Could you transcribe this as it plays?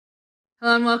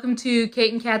Hello and welcome to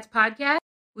Kate and Kat's podcast.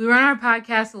 We run our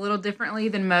podcast a little differently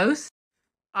than most.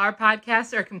 Our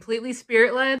podcasts are completely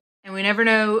spirit-led, and we never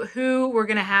know who we're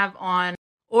going to have on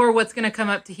or what's going to come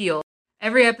up to heal.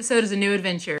 Every episode is a new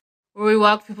adventure, where we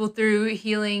walk people through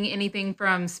healing anything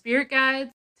from spirit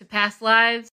guides to past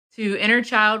lives to inner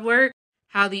child work,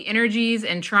 how the energies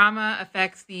and trauma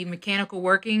affects the mechanical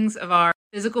workings of our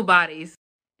physical bodies,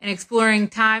 and exploring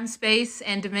time, space,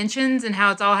 and dimensions and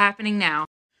how it's all happening now.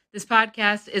 This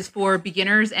podcast is for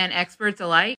beginners and experts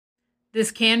alike.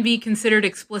 This can be considered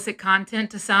explicit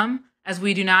content to some, as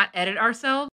we do not edit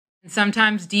ourselves, and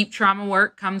sometimes deep trauma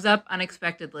work comes up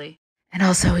unexpectedly. And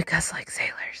also we cuss like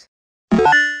sailors.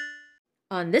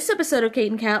 On this episode of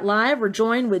Kate and Kat Live, we're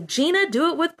joined with Gina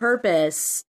Do It With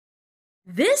Purpose.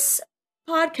 This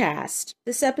podcast,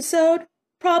 this episode,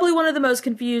 probably one of the most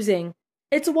confusing.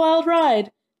 It's a wild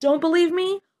ride. Don't believe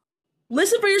me?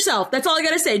 Listen for yourself. That's all I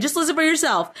gotta say. Just listen for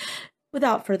yourself.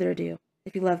 Without further ado,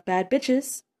 if you love bad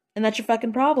bitches, and that's your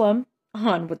fucking problem,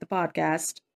 on with the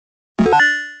podcast.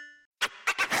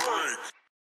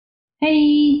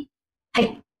 Hey.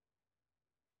 Hey.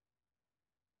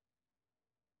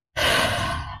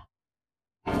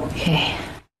 Okay.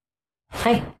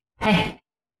 Hey. Hey.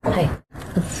 Hey.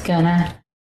 What's gonna...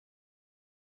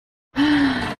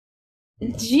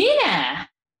 Gina!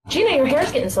 Gina, your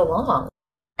hair's getting so long.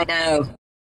 I know.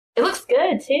 It looks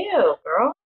good, too,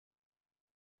 girl.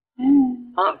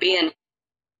 Not being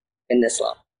in this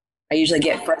long. I usually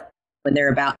get fresh when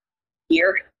they're about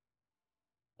here.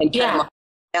 And Yeah.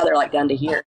 Now they're like down to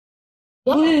here.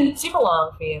 Yeah, super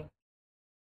long for you.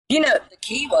 You know, the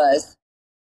key was,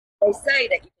 they say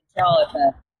that you can tell if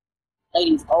a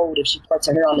lady's old if she parts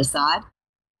her hair on the side.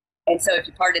 And so if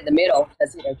you part it in the middle,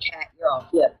 because, you know, Kat, you're all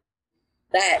hip,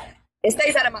 that it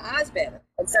stays out of my eyes better.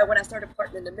 And so when I started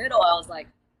parting in the middle, I was like,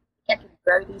 I can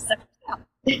grow these suckers out.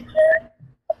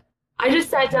 I just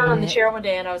sat down on the chair one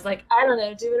day and I was like, I don't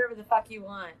know, do whatever the fuck you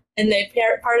want. And they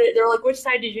parted, they were like, which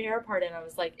side did your hair part in? I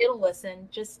was like, it'll listen,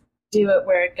 just do it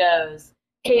where it goes.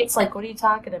 Kate's like, what are you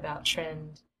talking about,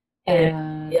 trend?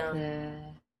 And,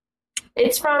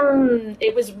 it's from,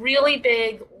 it was really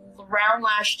big around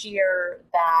last year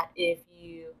that if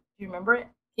you remember it?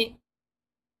 Kate?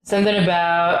 Something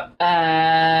about,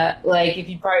 like, if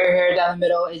you part your hair down the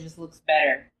middle, it just looks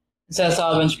better. So I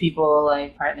saw a bunch of people,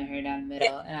 like, parting their hair down the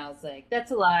middle, and I was like,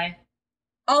 that's a lie.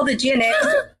 All the Gen X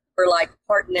were like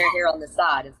parting their hair on the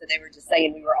side. And so they were just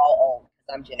saying we were all old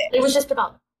because I'm Gen X. It was just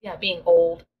about, being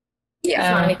old. Yeah. It's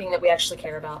not anything that we actually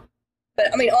care about.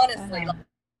 But I mean, honestly,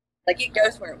 like it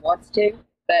goes where it wants to.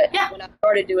 But Yeah. when I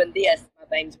started doing this, my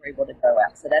bangs were able to grow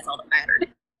out. So that's all that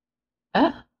mattered.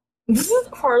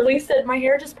 Harley said, my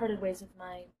hair just parted ways with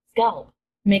my scalp.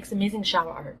 Makes amazing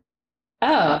shower art.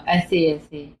 Oh, I see.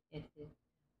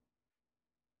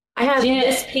 I have Gina-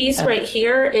 this piece right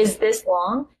here is this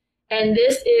long. And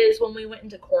this is when we went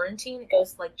into quarantine. It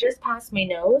goes like just past my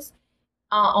nose.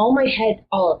 All my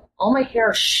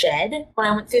hair shed when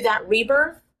I went through that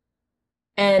rebirth.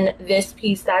 And this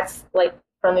piece, that's like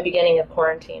from the beginning of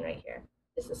quarantine right here.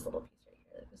 Is this little piece right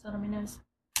here that goes out on my nose.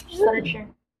 Just let it share.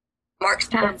 Mark's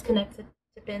time. That's connected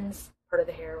to Ben's part of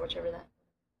the hair, whichever that.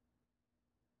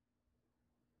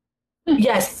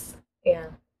 Yes. Yeah.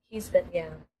 He's been,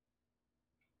 yeah.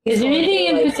 Is there going anything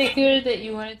through, in like- particular that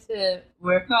you wanted to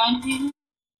work on, Gina?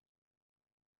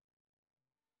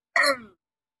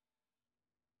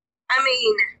 I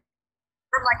mean,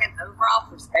 from like an overall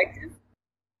perspective,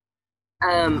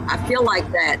 I feel like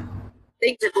that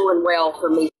things are going well for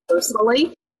me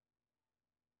personally,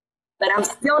 but I'm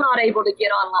still not able to get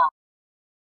online.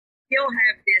 Still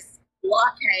have this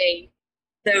blockade.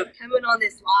 So coming on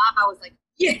this live, I was like,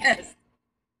 yes,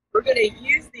 we're going to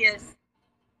use this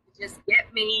to just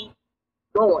get me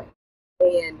going.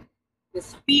 And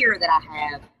this fear that I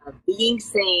have of being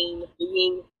seen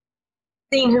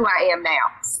who I am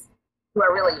now, who I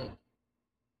really am,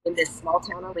 in this small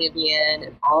town I live in,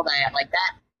 and all that, like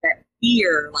that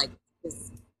fear, like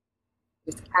just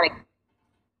kind of,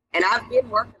 and I've been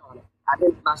working on it.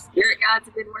 My spirit guides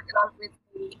have been working on it with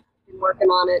me. I've been working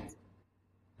on it,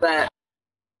 but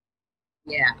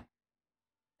yeah,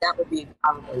 that would be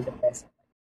probably the best.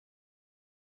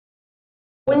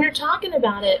 When you're talking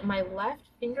about it, my left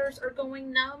fingers are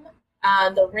going numb.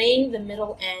 The ring, the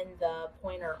middle, and the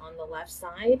pointer on the left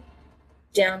side,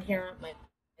 down here on my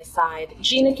side.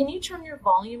 Gina, can you turn your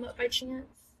volume up by chance?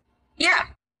 Yeah.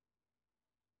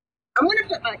 I'm going to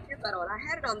put my earbud on. I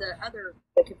had it on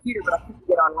the computer, but I couldn't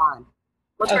get online.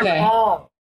 What's Okay. Oh.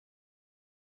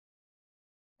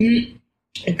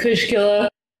 Kush Killa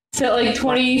sent like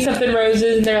 20-something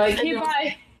roses, and they're like, hey,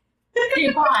 bye.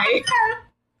 Okay, bye.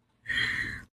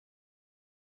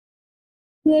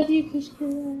 Love you,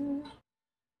 Kushka.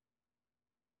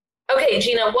 Okay,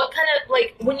 Gina, what kind of,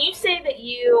 like, when you say that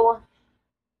you,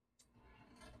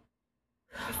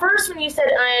 first when you said,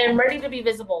 I am ready to be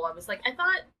visible, I was like, I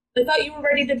thought you were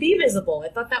ready to be visible. I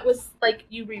thought that was, like,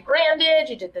 you rebranded,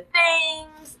 you did the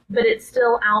things, but it's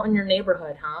still out in your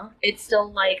neighborhood, huh? It's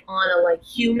still, like, on a, like,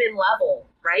 human level,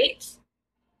 right?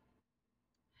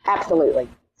 Absolutely.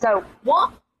 So,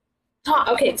 What?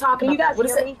 Talk can about you guys that. What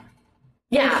is hear it? me?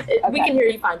 Yeah, we Okay. can hear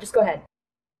you fine. Just go ahead.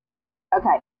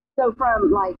 Okay. So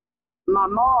from like my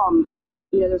mom,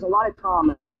 there's a lot of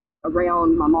trauma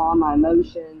around my mom, my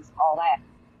emotions, all that.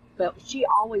 But she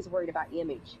always worried about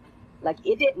image. Like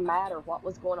it didn't matter what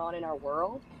was going on in our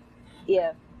world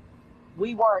if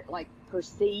we weren't like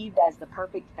perceived as the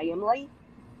perfect family.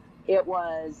 It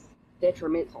was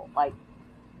detrimental. Like,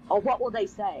 oh, what will they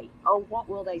say? Oh, what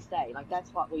will they say? Like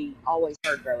that's what we always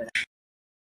heard growing up.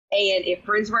 And if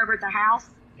friends were over at the house,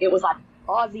 it was like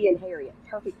Ozzy and Harriet,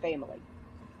 perfect family.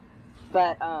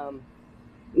 But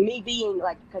me being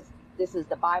like, because this is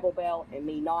the Bible Belt and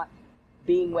me not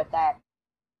being with that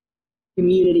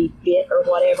community fit or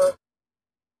whatever,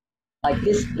 like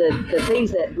the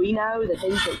things that we know, the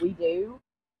things that we do,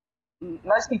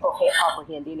 most people can't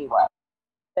comprehend anyway.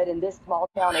 But in this small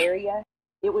town area,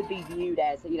 it would be viewed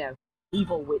as,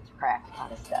 evil witchcraft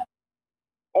kind of stuff.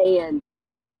 And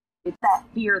it's that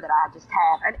fear that I just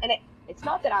have. And it's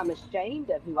not that I'm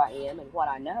ashamed of who I am and what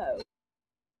I know.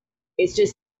 It's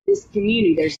just this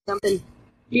community, there's something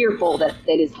fearful that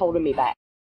is holding me back.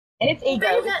 And it's ego,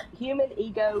 it's human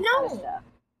ego kind of stuff.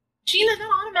 Gina, that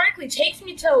automatically takes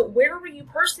me to where were you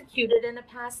persecuted in a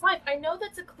past life? I know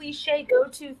that's a cliche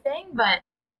go-to thing, but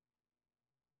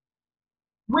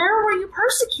where were you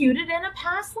persecuted in a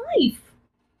past life?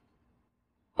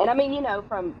 And I mean,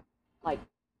 from like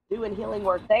doing healing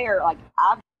work there, like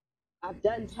I've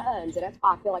done tons, and that's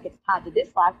why I feel like it's tied to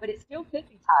this life, but it still could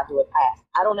be tied to a past.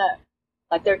 I don't know.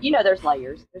 Like there's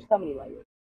layers. There's so many layers.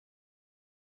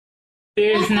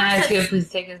 There's nice. Please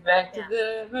take us back to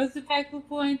the most impactful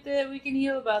point that we can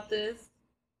heal about this.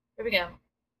 Here we go.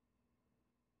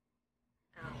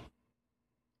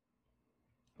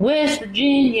 West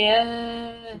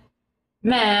Virginia,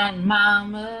 Mountain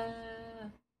Mama.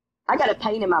 I got a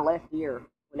pain in my left ear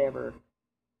whenever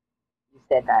you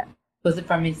said that. Was it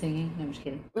from me singing? I'm just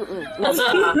kidding.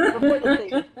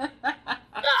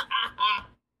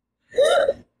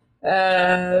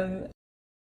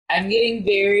 I'm getting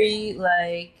very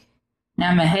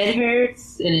now my head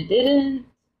hurts and it didn't,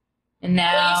 and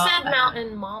now. Well, you said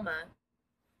Mountain Mama.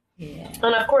 Yeah.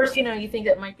 And of course, you think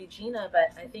that might be Gina,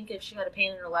 but I think if she got a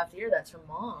pain in her left ear, that's her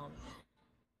mom.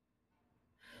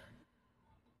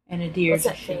 And a deer What's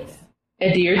just that showed face? up.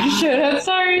 A deer just showed up.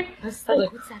 Sorry. What's that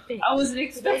face? I wasn't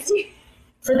expecting.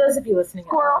 For those of you listening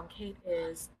at home, Kate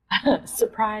is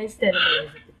surprised and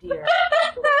amazed at the deer.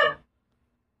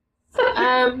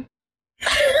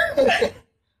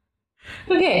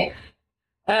 Okay.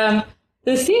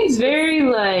 This seems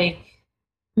very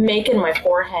making my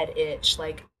forehead itch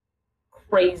like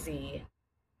crazy.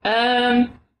 Gina,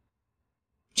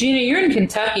 you're in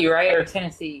Kentucky, right, or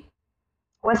Tennessee?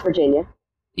 West Virginia.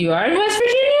 You are in West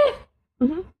Virginia?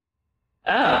 Mm-hmm.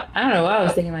 Oh, I don't know why I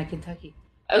was thinking Kentucky.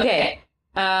 Okay.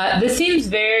 This seems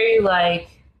very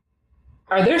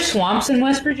are there swamps in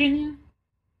West Virginia?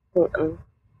 Mm-mm.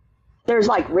 There's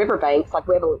riverbanks,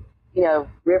 we have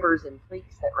rivers and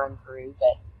creeks that run through,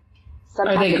 but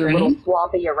sometimes Are they it's green? a little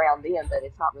swampy around them, but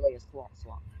it's not really a swamp.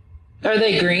 Are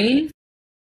they green?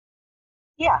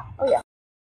 Yeah. Oh yeah.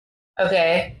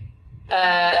 Okay.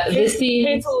 This seems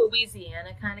Kate's a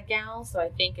Louisiana kind of gal, so I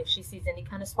think if she sees any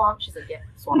kind of swamp, she's like, yeah,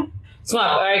 swamp.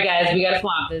 swamp. All right, guys, we got a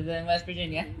swamp. It's in West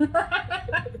Virginia.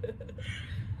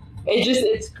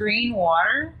 It's green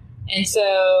water, and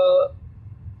so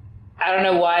I don't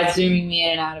know why it's zooming me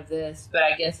in and out of this, but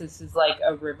I guess this is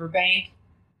a riverbank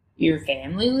your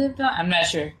family lived on. I'm not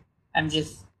sure.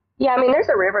 Yeah, I mean, there's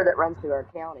a river that runs through our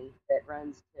county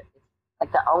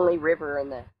it's the only river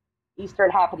in the eastern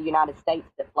half of the United States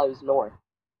that flows north,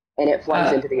 and it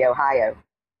flows into the Ohio.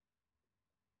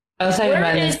 I was talking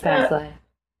about this past life.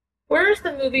 Where is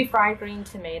the movie Fried Green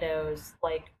Tomatoes?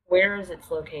 Where is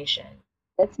its location?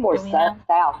 It's more south.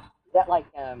 Is that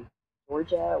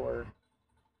Georgia or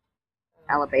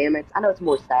Alabama? I know it's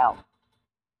more south.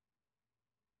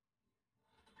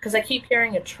 Because I keep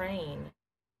hearing a train.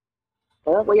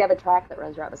 Well, we have a track that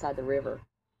runs right beside the river.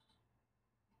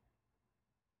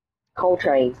 Coal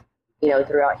trains,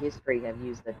 throughout history have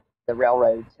used the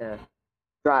railroad to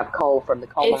drive coal from the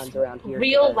coal mines around here.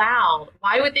 Real loud.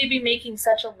 Why would they be making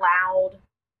such a loud,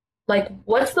 Like,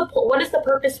 what is the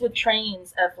purpose with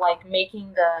trains of like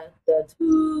making the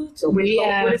toots? We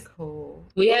have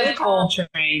coal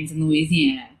trains in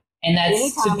Louisiana, and that's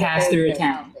Anytime to pass through a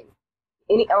town.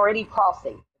 Any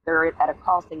crossing. If they're at a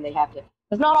crossing, they have to,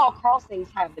 because not all crossings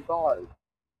have the guard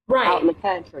out in the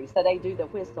country, so they do the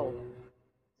whistle.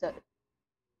 So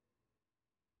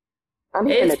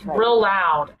it's real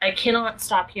loud. I cannot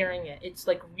stop hearing it. It's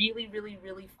like really, really,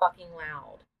 really fucking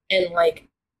loud, and like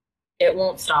it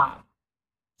won't stop.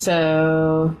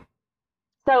 So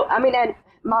I mean, and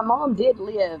my mom did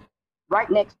live right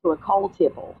next to a coal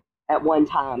tipple at one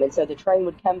time, and so the train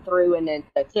would come through, and then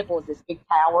the tipple is this big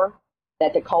tower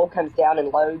that the coal comes down and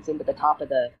loads into the top of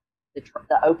the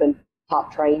open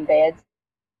top train beds,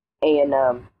 and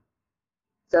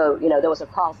so there was a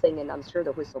crossing, and I'm sure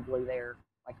the whistle blew there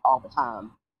like all the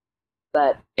time,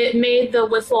 but it made the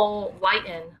whistle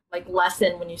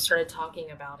lessen when you started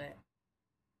talking about it.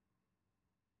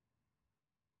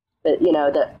 But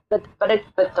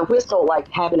but the whistle, like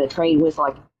having a train whistle,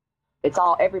 like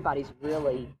everybody's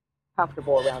really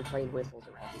comfortable around train whistles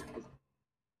around here because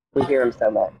we hear them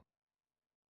so much.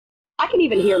 I can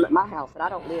even hear them at my house, and I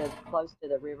don't live close to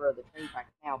the river or the train tracks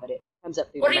now, but it comes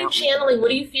up through. What are you channeling? What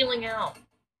are you feeling out?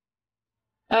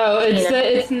 Oh,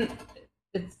 it's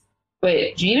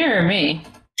wait, Gina or me?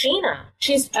 Gina.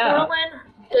 She's twirling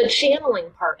the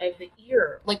channeling part of the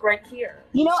ear, like right here.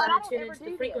 And I to don't tune ever into do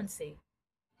the frequency. This.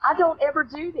 I don't ever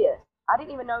do this. I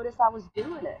didn't even notice I was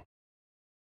doing it.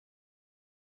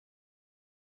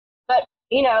 But,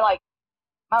 like,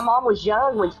 my mom was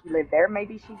young when she lived there.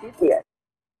 Maybe she did this.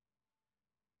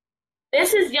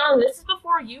 This is young. This is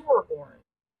before you were born.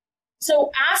 So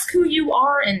ask who you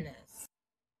are in this.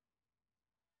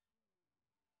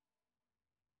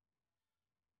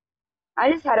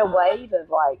 I just had a wave of,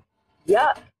 like,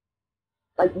 yuck.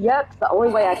 Like, yuck's the only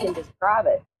way I can describe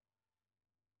it.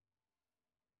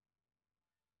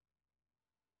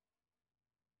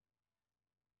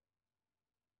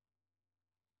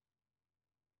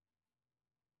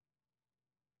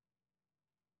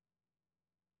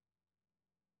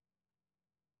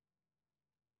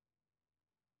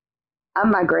 I'm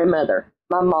my grandmother,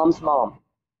 my mom's mom.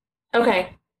 Okay.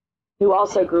 Who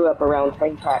also grew up around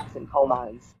train tracks and coal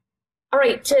mines. All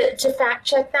right, to fact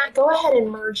check that, go ahead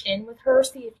and merge in with her,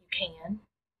 see if you can.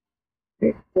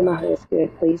 My husband,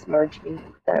 good. Please merge me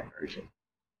with that version.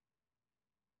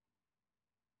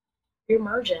 You're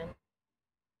merging.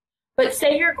 But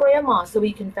say your grandma so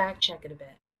we can fact check it a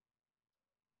bit.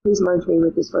 Please merge me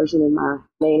with this version of my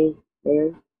nanny,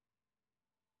 Mary.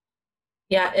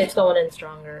 Yeah, it's going in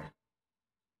stronger.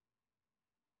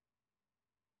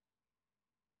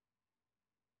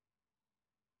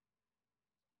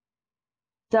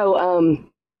 So,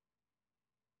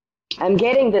 I'm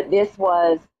getting that this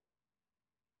was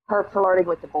her flirting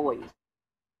with the boys.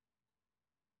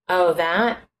 Oh,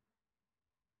 that?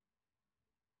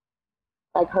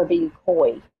 Like her being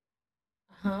coy.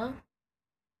 Uh-huh.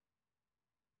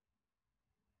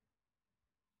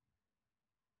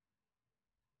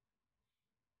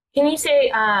 Can you say,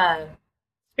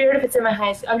 Spirit, if it's in my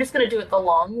highest... I'm just going to do it the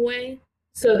long way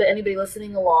so that anybody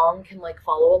listening along can, like,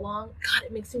 follow along. God,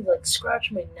 it makes me, like,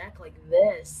 scratch my neck like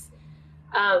this.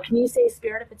 Can you say,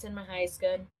 Spirit, if it's in my highest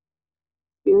good?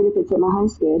 Spirit, if it's in my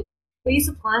highest good. Please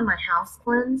apply my house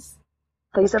cleanse.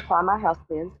 Please apply my house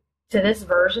cleanse. To this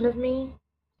version of me.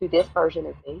 To this version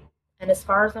of me. And as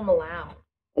far as I'm allowed.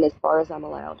 And as far as I'm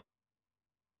allowed.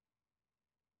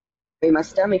 I mean, my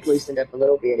stomach loosened up a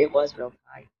little bit. It was real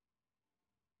tight.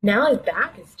 Now his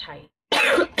back is tight.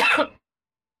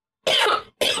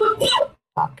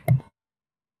 Fuck.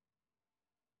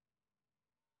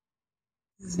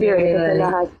 Spirit, if it's in my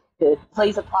house good,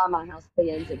 please apply my house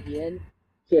cleanse again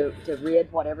to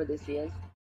rid whatever this is.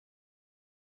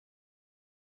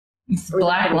 It's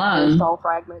black lung. Soul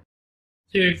fragment.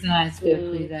 Spirit's nice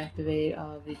good. Please activate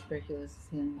all of these tuberculosis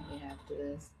and we have to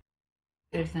this.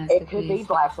 It could be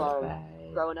black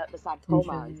lung growing up beside coal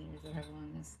mines.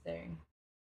 Necessary.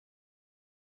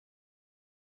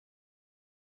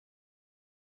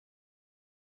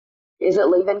 Is it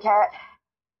leaving, Kat?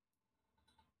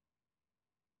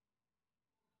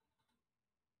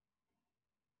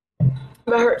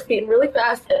 My heart's beating really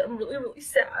fast and I'm really, really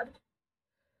sad.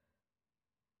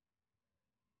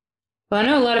 Well, I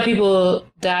know a lot of people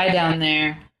die down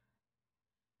there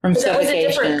from suffocation. That was a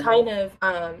different kind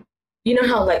of, you know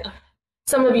how, like,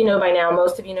 some of you know by now,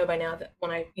 most of you know by now that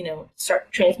when I,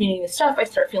 start transmuting the stuff, I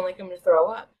start feeling like I'm going to throw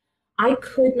up. I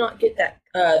could not get that,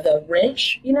 the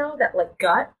wrench, that, like,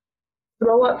 gut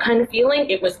throw up kind of feeling.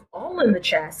 It was all in the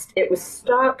chest. It was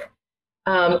stuck,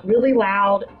 really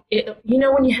loud.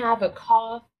 When you have a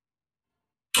cough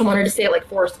I wanted to say it like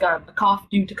Forrest Gump, a cough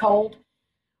due to cold.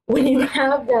 When you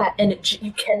have that and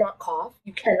you cannot cough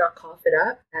it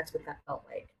up, that's what that felt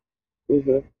like.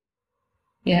 Mm-hmm.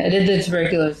 Yeah, it did the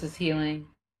tuberculosis healing.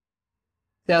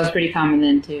 That was pretty common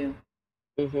then, too.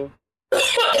 Mm-hmm.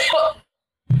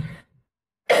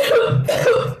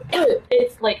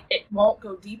 It's like it won't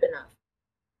go deep enough.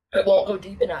 It won't go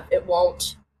deep enough. It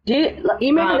won't. Do you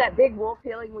remember that big wolf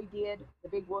healing we did? The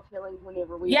big wolf healing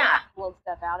whenever we pulled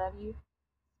stuff out of you?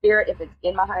 Spirit, if it's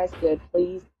in my highest good,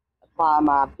 please apply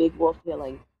my big wolf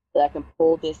healing so that I can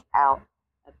pull this out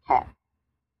of Cat.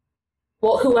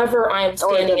 Well, whoever I'm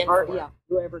standing in for. Yeah,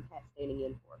 whoever Cat's standing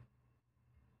in for.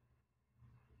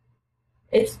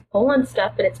 It's pulling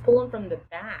stuff, but it's pulling from the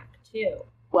back, too.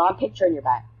 Well, I'm picturing your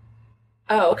back.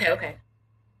 Oh, okay.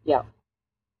 Yeah.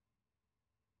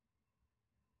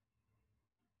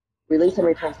 Release and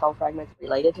return soul fragments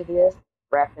related to this,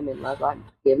 wrap them in love, light,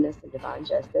 forgiveness, and divine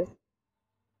justice,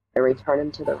 and return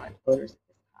them to the right owners.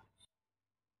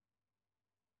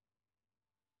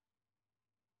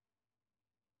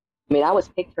 I mean, I was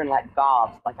picturing like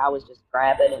gobs, like I was just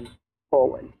grabbing and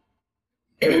pulling.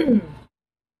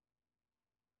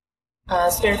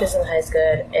 Spirit is in the highest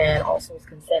good, and also with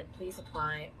consent, please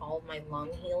apply all of my lung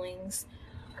healings,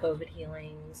 COVID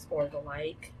healings, or the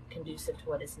like, conducive to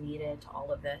what is needed to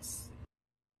all of this.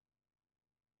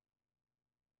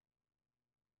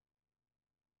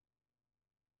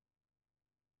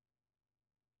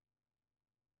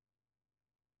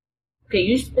 Okay,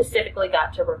 you specifically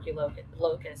got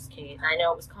tuberculosis, Kate. I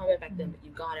know it was common back then, but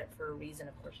you got it for a reason.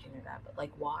 Of course, you knew that. But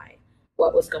like, why?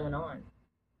 What was going on?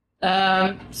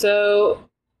 So,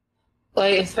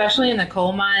 like, especially in the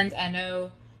coal mines, I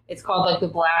know it's called like the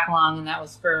black lung, and that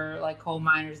was for like coal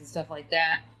miners and stuff like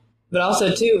that. But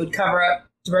also, too, it would cover up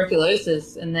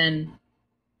tuberculosis, and then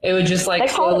it would just like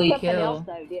slowly kill. They called it something else,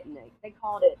 though, didn't they? They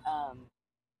called it.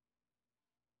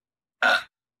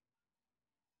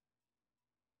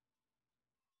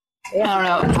 I don't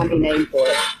know. I mean, name for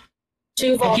it.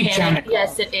 Too volcanic.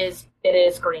 Yes, it is. It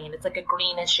is green. It's like a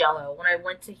greenish yellow. When I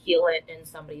went to heal it in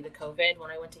somebody, the COVID,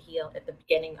 when I went to heal at the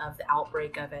beginning of the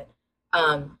outbreak of it,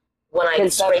 when I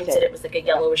scraped it, it was like a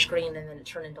yellowish green, and then it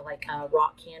turned into like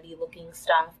rock candy looking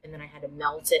stuff, and then I had to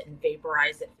melt it and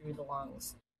vaporize it through the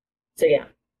lungs. So yeah.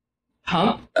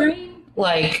 Pump green?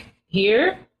 Like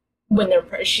here?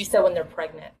 She said when they're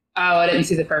pregnant. Oh, I didn't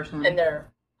see the first one. And they're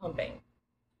pumping.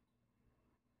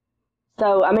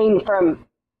 So, I mean, from,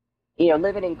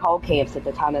 living in coal camps at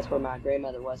the time, that's where my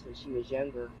grandmother was when she was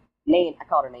younger. I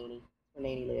called her Nanny, where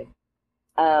Nanny lived.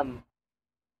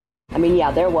 I mean, yeah,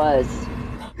 there was,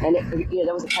 and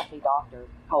there was a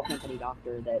coal company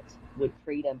doctor that would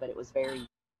treat them, but it was very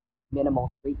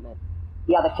minimal treatment.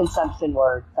 Yeah, the consumption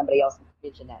word, somebody else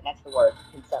mentioned that. That's the word,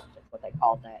 consumption, is what they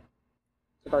called that.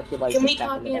 Tuberculosis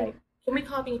back in the day. Can we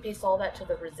copy and paste all that to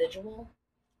the residual?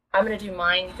 I'm going to do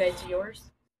mine, you guys do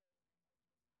yours.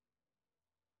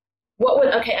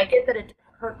 I get that it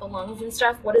hurt the lungs and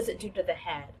stuff. What does it do to the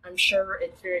head? I'm sure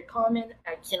it's very common.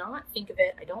 I cannot think of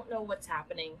it. I don't know what's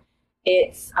happening.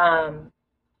 It's,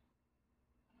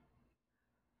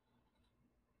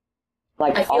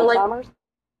 like I feel Alzheimer's? Like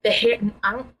the hair,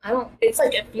 it's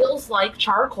like, it feels like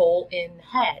charcoal in the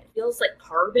head. It feels like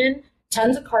carbon,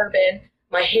 tons of carbon.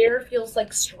 My hair feels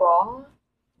like straw.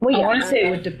 Well, I want to say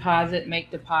it would make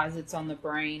deposits on the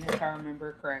brain, if I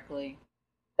remember correctly.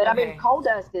 But I mean, coal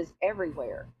dust is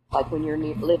everywhere. Like when you're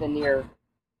living near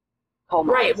coal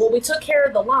mines. Right. Well, we took care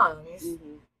of the lungs.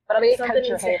 Mm-hmm. But I mean, it coats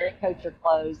your hair, it coats your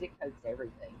clothes, it coats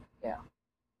everything. Yeah.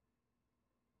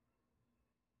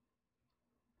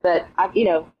 But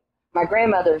my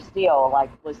grandmother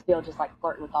was still just like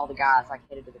flirting with all the guys, like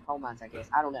headed to the coal mines, I guess.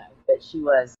 I don't know, but she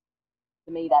was.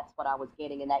 To me, that's what I was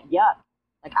getting, and that yuck.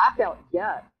 Like I felt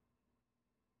yuck.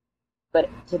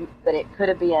 But it could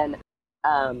have been.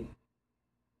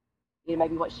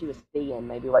 Maybe what she was seeing,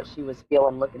 maybe what she was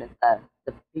feeling, looking at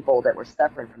the people that were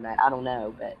suffering from that. I don't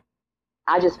know, but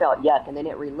I just felt yuck. And then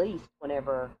it released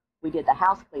whenever we did the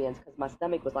house cleanse because my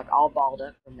stomach was like all balled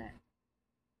up from that.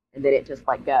 And then it just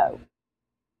let go.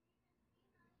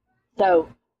 So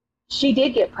she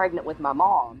did get pregnant with my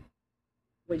mom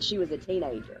when she was a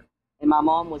teenager. And my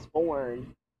mom was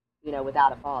born,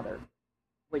 without a father,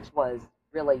 which was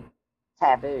really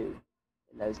taboo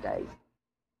in those days.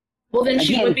 Well, then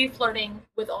she would be flirting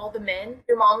with all the men.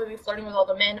 Your mom would be flirting with all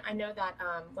the men. I know that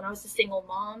when I was a single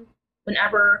mom,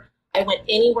 whenever I went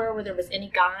anywhere where there was any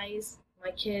guys,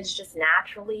 my kids just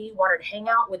naturally wanted to hang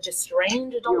out with just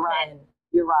strange adult men.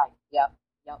 You're right. Yep.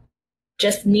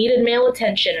 Just needed male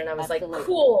attention. And I was Absolutely. Like,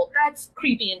 cool, that's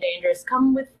creepy and dangerous.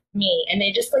 Come with me. And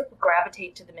they just would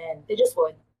gravitate to the men. They just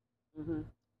would. Mm-hmm.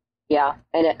 Yeah,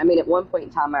 and at one point in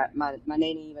time, my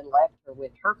nanny even left her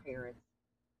with her parents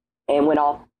and went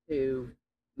off to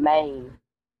Maine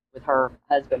with her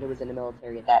husband, who was in the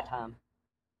military at that time,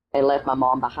 and left my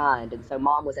mom behind. And so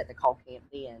mom was at the call camp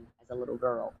then as a little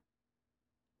girl.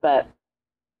 But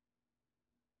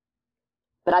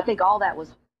I think all that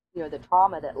was, the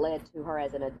trauma that led to her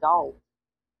as an adult,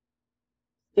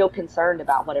 still concerned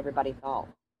about what everybody thought,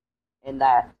 and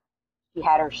that she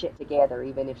had her shit together,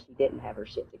 even if she didn't have her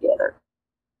shit together.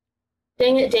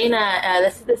 Dang it, Dana,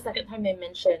 this is the second time they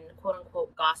mentioned quote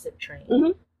unquote gossip train.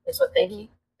 Mm-hmm. Is what they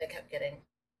kept getting.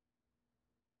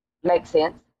 Makes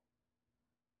sense.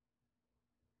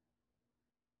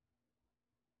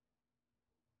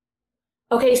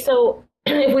 Okay, so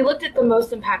if we looked at the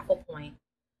most impactful point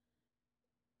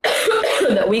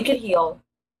that we could heal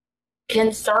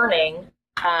concerning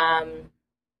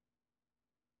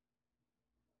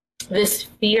this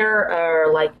fear,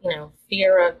 or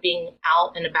fear of being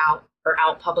out and about or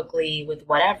out publicly with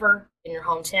whatever in your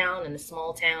hometown, in a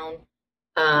small town.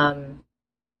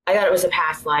 I got it was a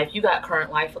past life. You got current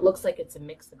life. It looks like it's a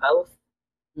mix of both.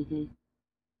 Mm-hmm.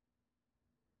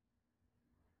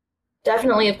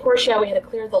 Definitely, of course, yeah, we had to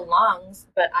clear the lungs,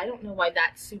 but I don't know why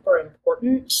that's super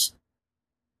important.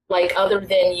 Like, other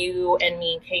than you and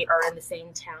me and Kate are in the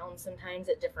same town sometimes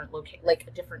at different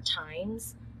at different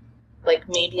times. Like,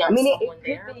 maybe I'm someone it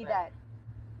there. Could be that,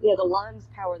 the lungs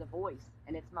power the voice,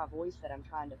 and it's my voice that I'm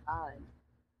trying to find.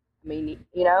 I mean,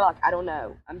 I don't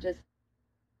know. I'm just...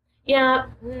 Yeah.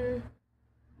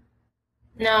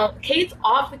 No, Kate's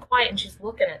awfully quiet, and she's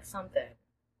looking at something.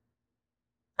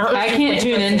 I can't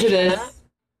tune into this.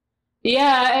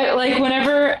 Yeah,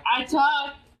 whenever I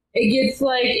talk, it gets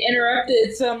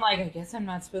interrupted. So I'm like, I guess I'm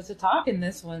not supposed to talk in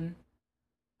this one.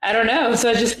 I don't know.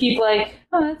 So I just keep oh,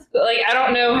 that's good. I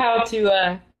don't know how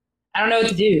to. I don't know what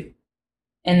to do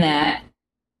in that.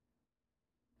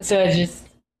 So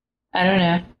I don't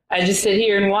know. I just sit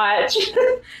here and watch.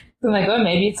 I'm like, oh,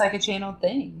 maybe it's a channel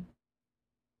thing.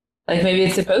 Maybe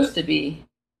it's supposed to be.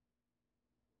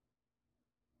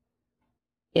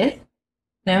 Yes?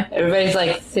 No?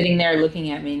 Everybody's sitting there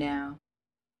looking at me now.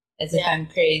 As if I'm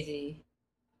crazy.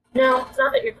 No, it's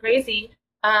not that you're crazy.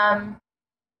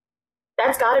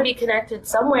 That's got to be connected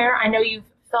somewhere. I know you've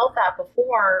felt that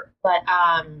before, but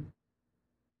I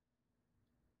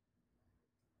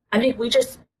think we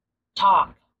just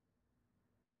talk.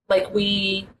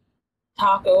 We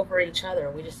talk over each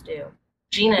other. We just do.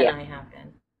 Gina and I have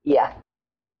been. Yeah.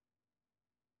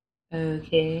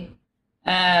 Okay.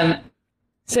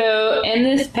 So in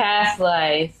this past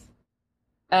life,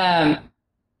 the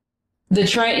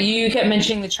train, you kept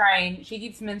mentioning the train. She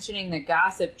keeps mentioning the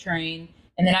gossip train.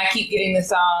 And then I keep getting the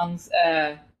songs,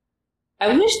 I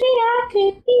wish that I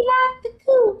could be like the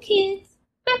cool kids.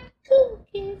 Like the cool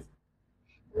kids.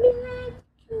 Be like the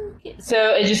cool kids.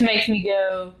 So it just makes me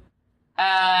go,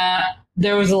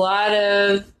 there was a lot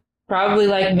of probably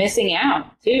missing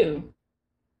out too.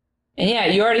 And yeah,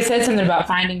 you already said something about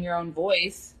finding your own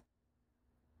voice.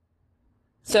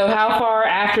 So how far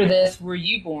after this were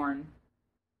you born?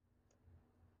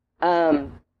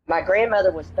 My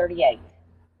grandmother was 38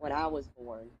 when I was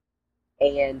born,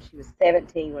 and she was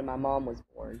 17 when my mom was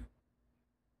born.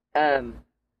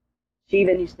 She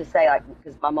even used to say,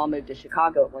 because my mom moved to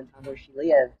Chicago at one time where she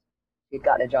lived, she had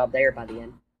gotten a job there by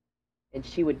then, and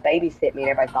she would babysit me, and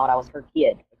everybody thought I was her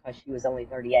kid because she was only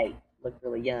 38, looked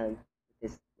really young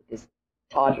with this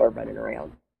toddler running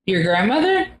around. Your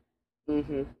grandmother?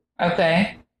 Mm-hmm.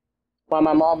 Okay. While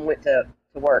my mom went to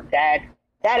work, Dad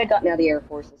had gotten out of the Air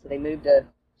Force, and so they moved to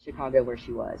Chicago where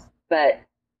she was. But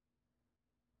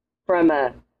from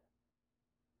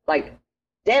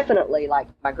definitely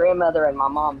my grandmother and my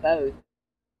mom both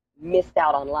missed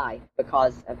out on life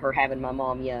because of her having my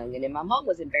mom young. And then my mom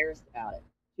was embarrassed about it.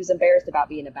 She was embarrassed about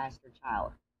being a bastard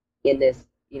child in this,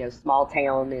 small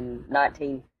town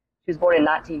she was born in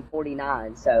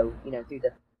 1949. So, through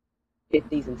the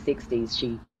 50s and 60s,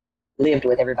 she lived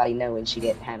with everybody knowing she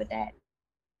didn't have a dad.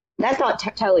 That's not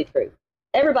totally true.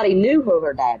 Everybody knew who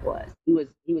her dad was. He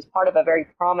was part of a very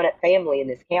prominent family in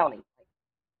this county,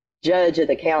 judge of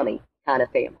the county kind of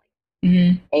family.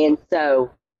 Mm-hmm. And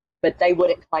so, but they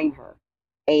wouldn't claim her.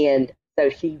 And so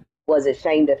she was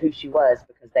ashamed of who she was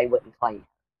because they wouldn't claim her,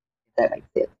 if that makes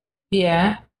sense.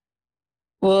 Yeah.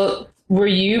 Well, were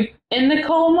you in the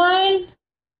coal mine?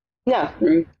 No,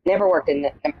 never worked in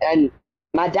it. And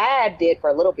my dad did for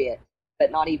a little bit,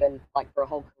 but not even for a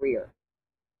whole career.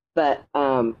 But,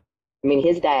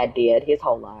 his dad did his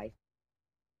whole life.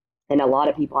 And a lot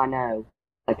of people I know,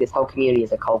 this whole community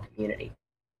is a coal community.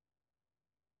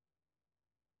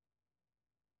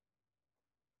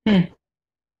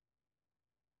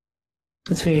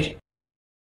 That's weird.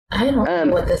 I don't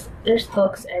know what this. There's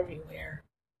hooks everywhere.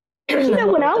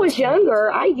 When I was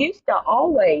younger, I used to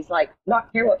always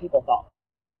not care what people thought.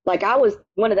 Like I was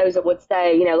one of those that would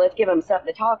say, let's give them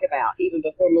something to talk about, even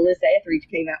before Melissa Etheridge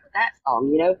came out with that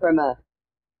song. From a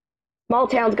small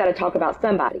town's got to talk about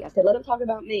somebody. I said, let them talk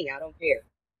about me. I don't care.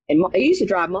 And it used to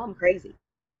drive Mom crazy.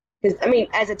 Because,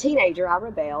 as a teenager, I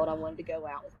rebelled. I wanted to go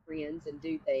out with friends and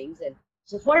do things. And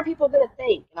she says, what are people going to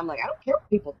think? And I'm like, I don't care what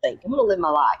people think. I'm going to live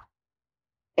my life.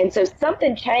 And so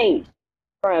something changed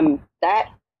from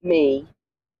that me.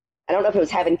 I don't know if it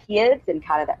was having kids and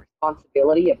kind of that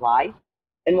responsibility of life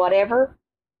and whatever.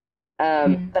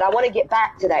 But I want to get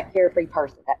back to that carefree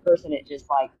person, that person that just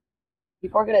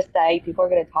people are going to say, people are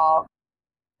going to talk.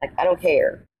 I don't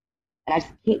care. And I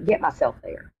just can't get myself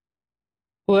there.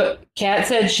 What Kat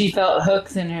said she felt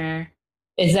hooks in her.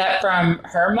 Is that from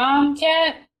her mom,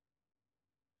 Kat?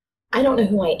 I don't know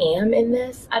who I am in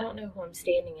this. I don't know who I'm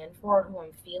standing in for, who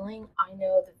I'm feeling. I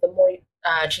know that the more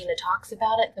Gina talks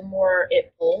about it, the more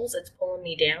it pulls. It's pulling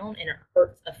me down, and it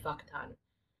hurts a fuck ton.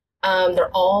 They're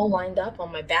all lined up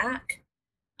on my back.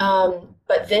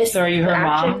 But this... So are you her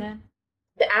mom, then?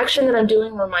 The action that I'm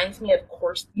doing reminds me of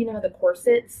the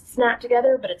corsets snap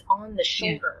together, but it's on the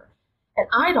shoulder. And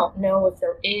I don't know if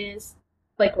there is,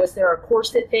 was there a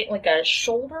corset thing, like a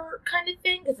shoulder kind of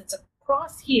thing? Because it's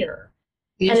across here.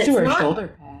 You used to wear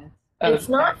shoulder pads. It's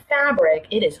not fabric.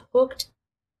 It is hooked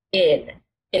in.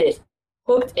 It is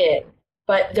hooked in.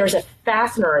 But there's a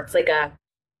fastener. It's like a,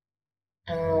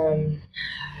 I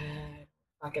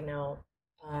fucking know,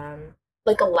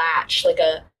 like a latch, like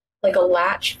a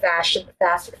latch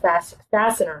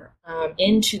fastener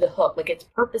into the hook. Like it's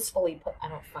purposefully put. I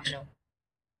don't fucking know.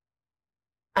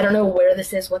 I don't know where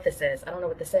this is, what this is. I don't know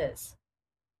what this is.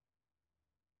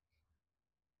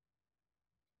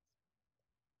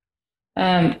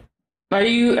 Are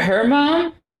you her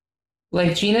mom?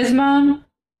 Like Gina's mom?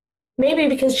 Maybe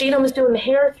because Gina was doing the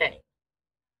hair thing.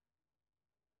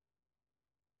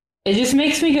 It just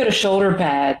makes me go to shoulder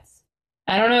pads.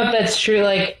 I don't know if that's true.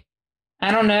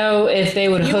 I don't know if they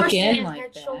would hook in like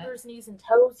head, that. Shoulders, knees, and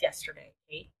toes yesterday,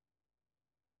 Kate.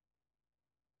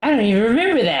 I don't even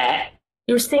remember that.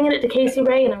 You were singing it to Casey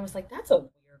Ray, and I was like, that's a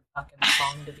weird fucking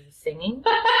song to be singing.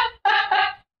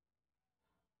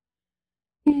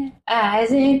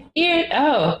 Eyes and ears.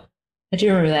 Oh, I do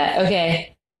remember that.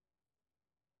 Okay.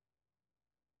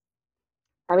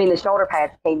 The shoulder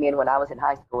pads came in when I was in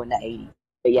high school in the 80s.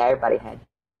 But yeah, everybody had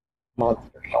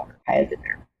monster shoulder pads in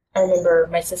there. I remember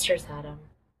my sisters had them.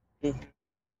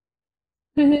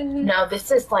 Now, this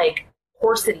is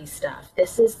corsety stuff.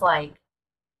 This is her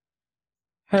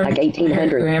 1800s.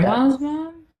 Her grandma's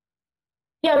mom?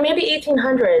 Yeah, maybe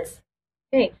 1800s.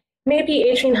 Hey, maybe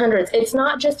 1800s. It's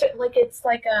not just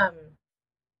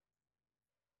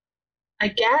I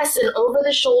guess an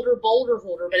over-the-shoulder boulder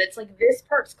holder, but it's this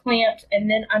part's clamped, and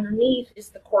then underneath is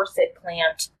the corset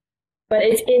clamped, but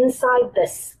it's inside the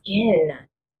skin.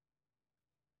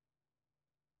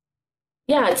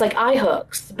 Yeah, it's like eye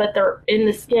hooks, but they're in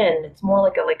the skin. It's more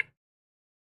like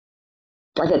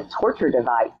like a torture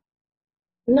device.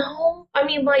 No,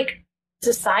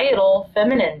 societal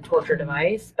feminine torture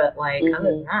device, but other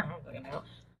than that, I don't fucking know.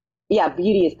 Yeah,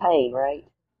 beauty is pain, right?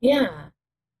 Yeah.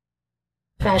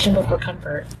 Fashion before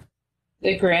comfort.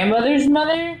 The grandmother's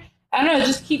mother? I don't know,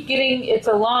 just keep getting, it's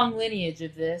a long lineage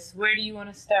of this. Where do you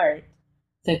want to start?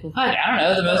 It's well, fuck, I don't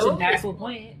know, the most impactful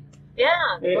point.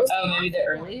 Yeah. Maybe the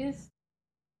earliest?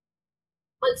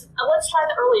 Let's try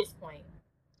the earliest point.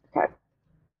 Okay.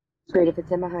 It's great if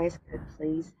it's in my highest good,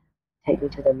 please take me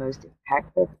to the most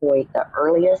impactful point, the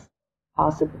earliest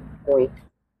possible point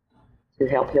to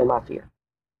help heal my fear.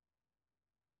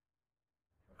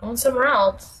 We're going somewhere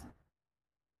else.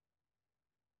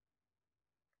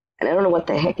 And I don't know what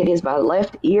the heck it is. My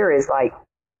left ear is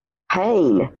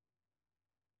pain.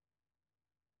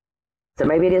 So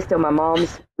maybe it is still my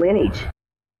mom's lineage.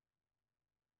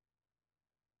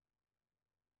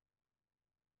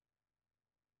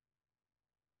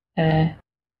 It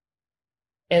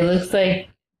looks like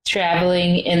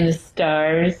traveling in the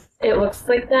stars. It looks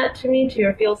like that to me too,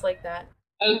 or feels like that.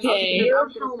 Okay.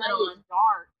 Dark.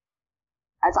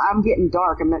 As I'm getting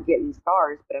dark, I'm not getting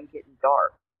stars, but I'm getting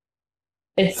dark.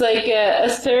 It's like a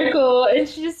circle, and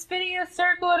she's just spinning a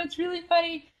circle, and it's really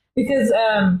funny because,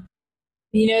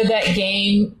 that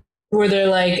game where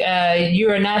they're you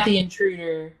are not the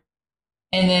intruder,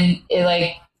 and then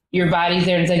it your body's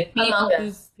there, and it's beep, Among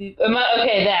Us. Beep, beep.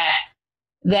 Okay,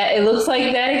 that it looks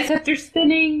like that, except they're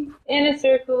spinning in a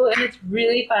circle, and it's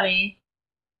really funny.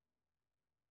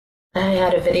 I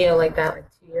had a video like that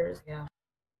 2 years ago.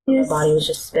 Yes. My body was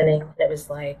just spinning. It was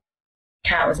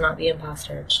Cat was not the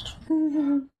imposter.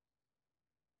 So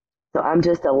I'm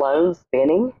just alone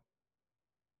spinning.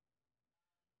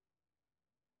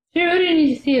 Sure, what did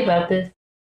you see about this?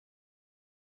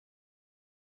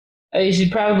 Oh, you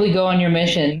should probably go on your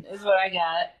mission, is what I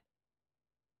got.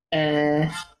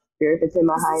 Sure, if it's in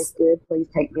my highest good, please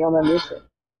take me on my mission.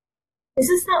 Is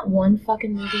this that one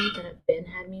fucking movie that Ben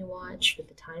had me watch with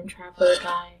the time traveler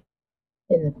guy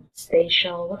in the space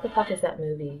shuttle? What the fuck is that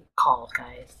movie called,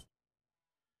 guys?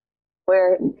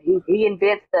 Where he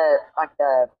invents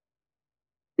the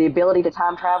ability to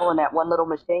time travel in that one little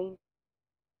machine.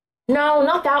 No,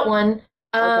 not that one.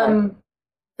 Okay.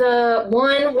 The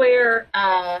one where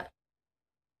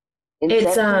it's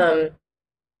Inception?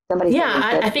 Somebody yeah, said I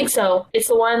Inception. think so. It's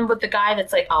the one with the guy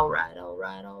that's like, all right,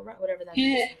 whatever that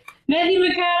is. Matthew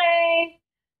McConaughey!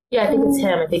 Yeah, I think it's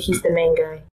him. I think he's the main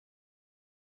guy.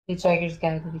 Hitchhiker's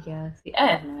Guide to the Galaxy. I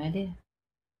have no idea.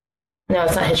 No,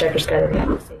 it's not Hitchhiker's Guide to the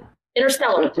Galaxy.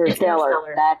 Interstellar. It's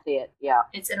Interstellar. That's it. Yeah.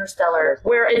 It's Interstellar,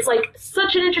 where it's like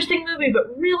such an interesting movie,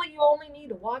 but really you only need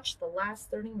to watch the last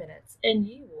 30 minutes and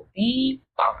you will be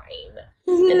fine.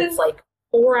 And it's like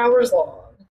 4 hours long.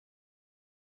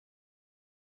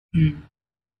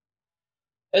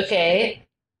 Okay.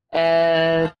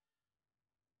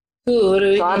 Cool. What do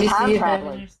we So I'm need to time see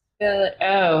traveling.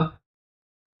 Oh.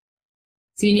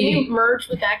 So you Can need you merge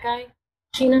with that guy,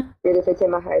 Gina? And if it's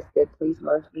in my highest good, please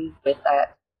merge me with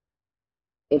that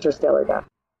Interstellar guy.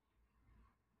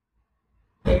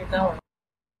 There you go.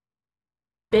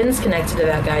 Ben's connected to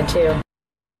that guy too.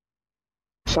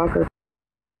 Shocker.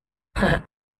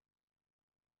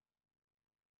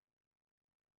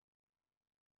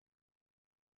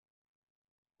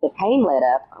 The pain let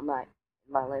up on my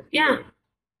left Yeah. ear.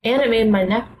 And it made my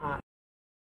neck pop.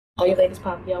 All you ladies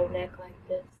pop your neck like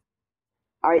this.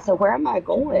 All right, so where am I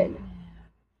going?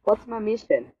 What's my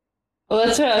mission? Well,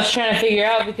 that's what I was trying to figure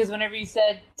out because whenever you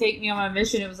said take me on my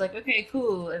mission, it was like, okay,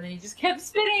 cool. And then you just kept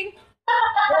spinning.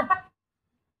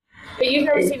 But you've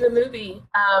never seen the movie.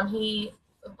 He,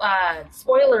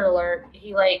 spoiler alert,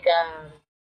 he like,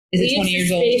 Is it leaves 20 his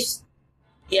years old? space-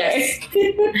 Yes.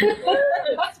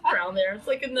 It's around there. It's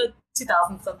like in the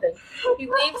 2000 something. He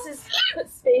leaves his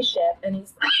spaceship and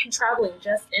he's traveling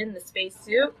just in the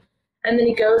spacesuit. And then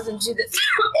he goes into this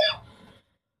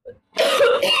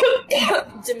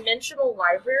dimensional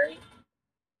library.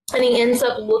 And he ends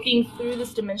up looking through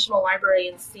this dimensional library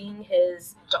and seeing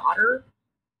his daughter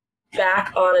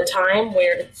back on a time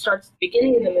where it starts at the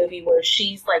beginning of the movie where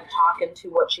she's like talking to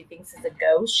what she thinks is a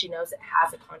ghost. She knows it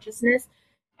has a consciousness.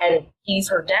 And he's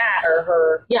her dad, or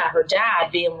her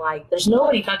dad being like, there's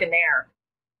nobody fucking there.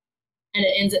 And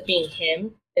it ends up being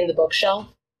him in the bookshelf,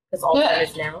 because all time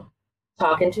is now,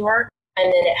 talking to her.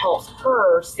 And then it helps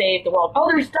her save the world. Oh,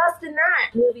 there's dust in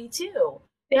that movie too.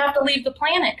 They have to leave the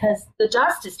planet because the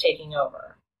dust is taking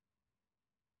over.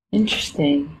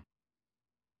 Interesting.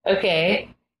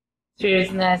 Okay.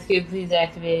 Spirits in the last cube, please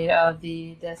activate all of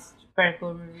the dust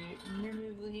particle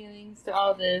removal healings to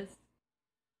all this.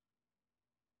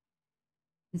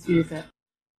 Let's do this up.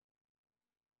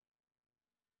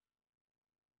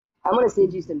 I'm going to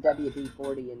send you some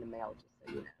WD-40 in the mail, just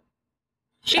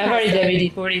so you I've already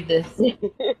WD-40'd this. know.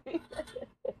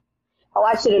 Oh,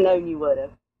 I should have known you would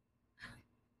have.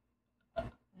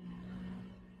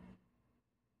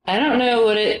 I don't know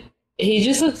what it... He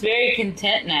just looks very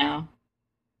content now.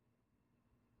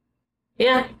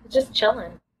 Yeah, just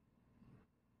chilling.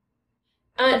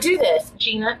 Do this,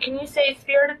 Gina. Can you say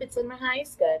spirit if it's in my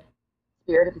highest good?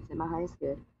 Spirit, if it's in my highest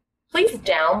good, Please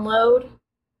download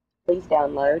please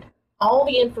download all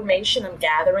the information I'm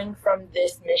gathering from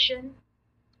this mission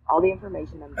all the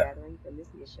information I'm gathering from this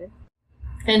mission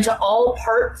into all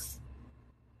parts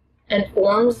and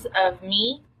forms of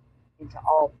me into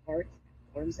all parts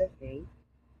and forms of me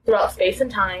throughout space and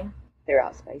time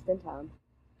throughout space and time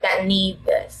that need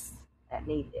this. that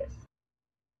need this.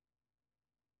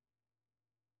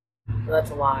 Well,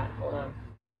 that's a lot. Hold on.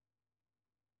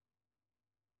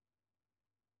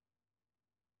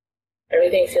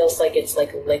 Everything feels like it's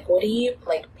like liquidy,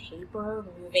 like paper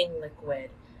moving liquid,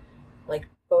 like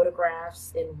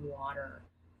photographs in water,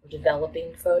 or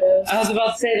developing photos. I was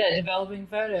about to say that, developing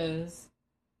photos.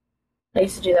 I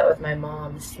used to do that with my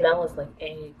mom. The smell is like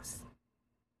eggs.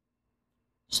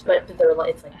 But they're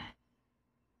like, it's like,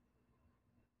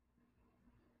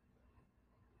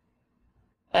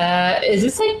 Is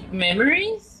this like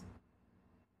memories?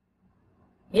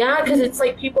 yeah, because it's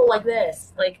like people like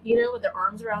this, like, you know, with their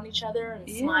arms around each other and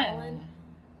smiling.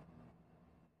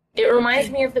 It reminds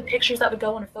me of the pictures that would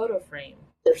go in a photo frame.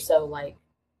 They're so like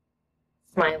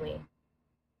smiley.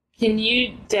 Can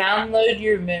you download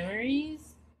your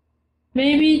memories?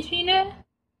 maybe, Gina? That's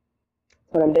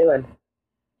what I'm doing.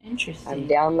 Interesting. I'm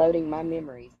downloading my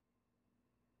memories.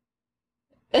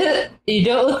 You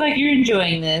don't look like you're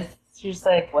enjoying this. It's just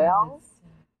like, Well,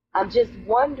 I'm just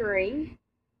wondering.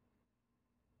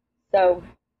 So,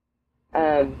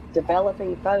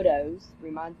 developing photos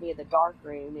reminds me of the dark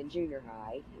room in junior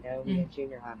high. You know, we had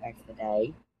junior high back in the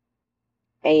day.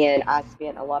 And I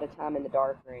spent a lot of time in the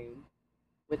dark room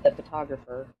with the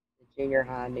photographer, the junior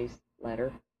high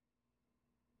newsletter.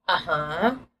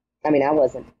 Uh-huh. I mean, I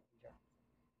wasn't.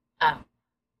 Oh.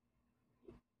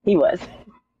 He was.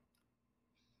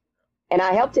 And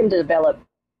I helped him to develop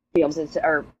films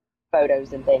or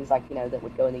photos and things like, that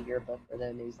would go in the yearbook or the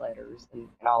newsletters and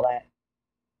all that.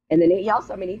 And then he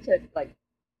also, he took like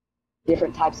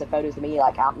different types of photos of me,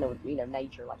 like out in the,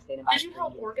 nature, like standing by. Did you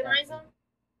help organize them?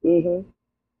 Mm-hmm.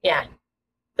 Yeah.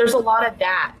 There's a lot of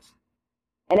that.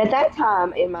 And at that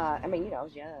time I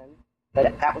was young,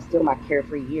 but that was still my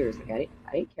carefree years. Like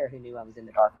I didn't care who knew I was in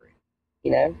the dark room,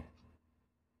 It's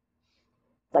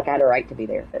like I had a right to be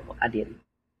there, but I didn't.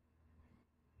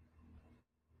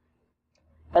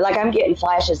 But like I'm getting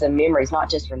flashes of memories, not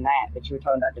just from that, but you were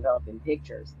talking about developing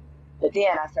pictures. But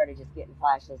then I started just getting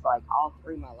flashes like all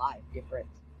through my life, different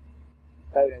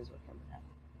photos were coming up.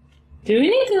 do we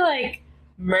need to like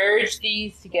merge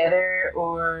these together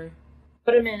or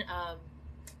Put them in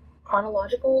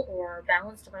chronological or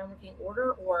balanced divine working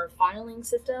order or filing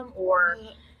system or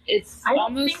it's I don't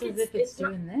almost think as if it's not-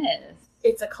 doing this?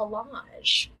 it's a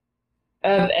collage.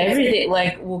 Of everything.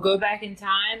 Like we'll go back in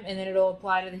time and then it'll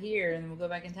apply to the here, and then we'll go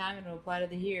back in time and it'll apply to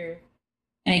the here.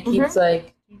 And it keeps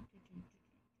like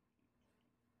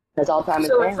Because all time is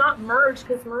So gone. it's not merge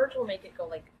because merge will make it go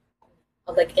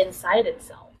like inside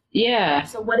itself. yeah.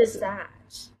 So what is that?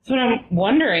 That's what I'm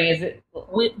wondering. Is it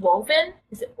Woven?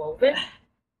 Is it woven?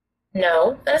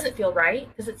 No, that doesn't feel right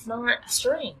because it's not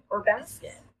string or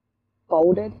basket.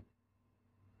 Folded.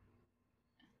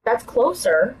 That's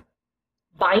closer.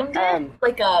 Binded?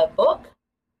 Like a book?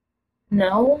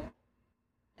 No.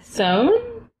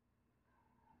 sewn?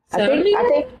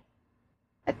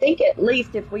 I think at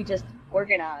least if we just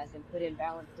organize and put in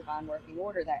balanced divine working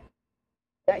order,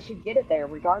 that should get it there,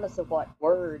 regardless of what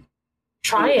word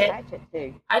Try you it. attach it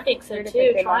to. I think so Spirit, if too.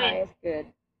 it's in my Try it. highest good,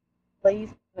 please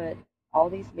put all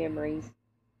these memories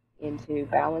into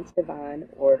balanced divine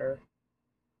order.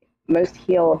 Most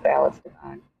heal of balanced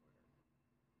divine.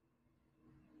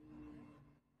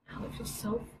 Oh, it's just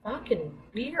so fucking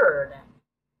weird.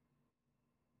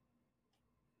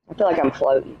 I feel like I'm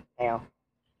floating now.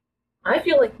 I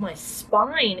feel like my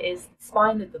spine is the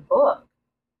spine of the book.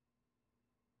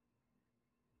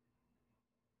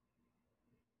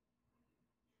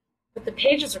 But the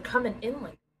pages are coming in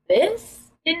like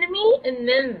this into me and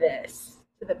then this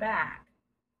to the back.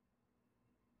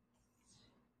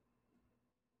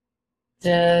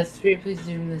 Spirit, please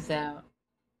zoom this out.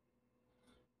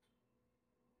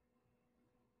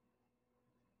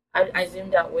 I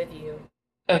zoomed out with you.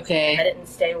 I Okay. didn't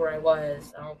stay where I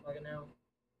was. I don't fucking know.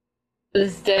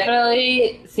 This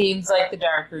definitely seems like the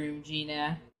dark room,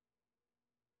 Gina.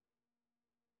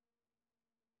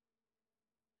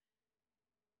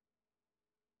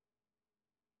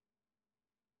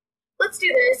 Let's do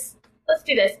this. Let's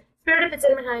do this. Spirit, if it's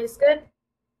in my highest good,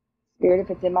 Spirit,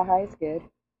 if it's in my highest good,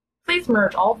 please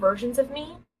merge all versions of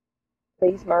me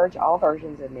please merge all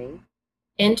versions of me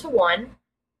into one.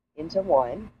 into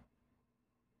one.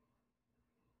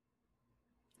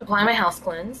 Apply my house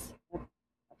cleanse.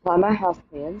 Apply my house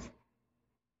cleanse.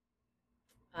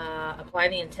 Apply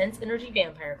the intense energy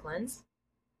vampire cleanse.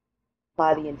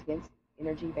 Apply the intense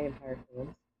energy vampire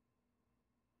cleanse.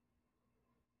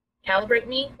 Calibrate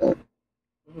me.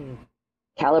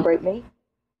 Calibrate me.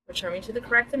 Return me to the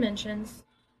correct dimensions.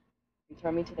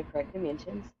 Return me to the correct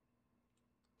dimensions.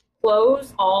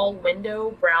 Close all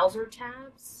window browser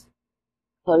tabs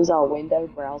Close all window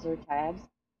browser tabs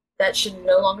that should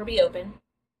no longer be open.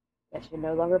 that should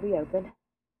no longer be open.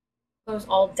 Close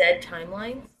all dead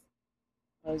timelines.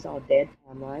 Close all dead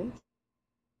timelines.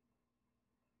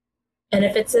 And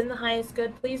if it's in the highest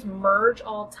good, please merge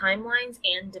all timelines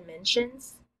and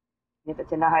dimensions And if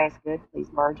it's in the highest good, please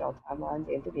merge all timelines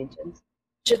and dimensions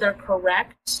to their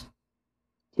correct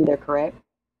to their correct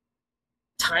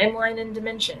timeline and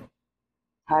dimension.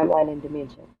 timeline and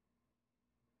dimension.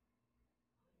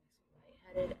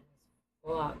 Lightheaded as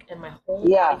fuck, and my whole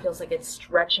Yeah. body feels like it's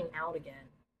stretching out again.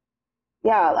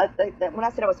 Yeah, when I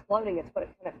said I was floating, it's what it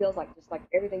kind of feels like, just like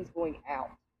everything's going out.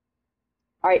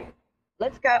 All right,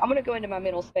 let's go. I'm going to go into my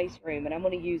mental space room, and I'm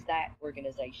going to use that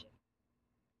organization.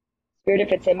 Spirit,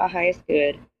 if it's in my highest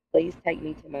good, please take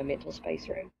me to my mental space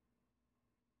room.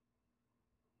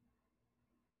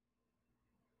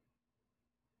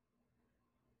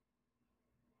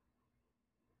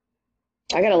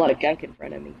 I got a lot of gunk in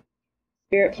front of me.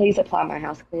 Spirit, please apply my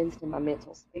house cleanse to my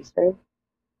mental space room.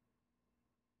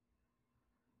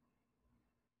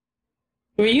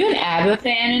 Were you an ABBA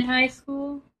fan in high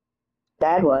school?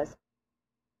 Dad was.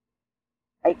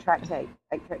 8-track tape.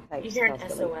 8-track tape. You hear an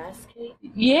SOS, Kate?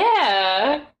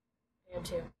 Yeah. I am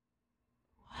too.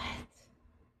 What?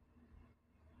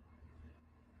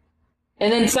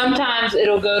 And then sometimes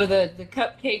it'll go to the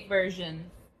cupcake version.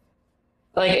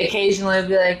 Like occasionally it'll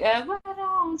be like, why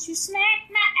don't you smack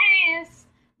my ass?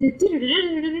 And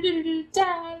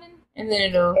then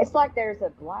it'll... It's like there's a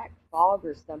black fog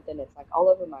or something. It's like all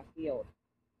over my field.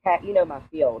 Kat, you know my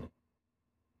field.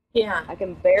 Yeah. I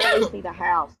can barely see the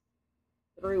house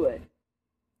through it.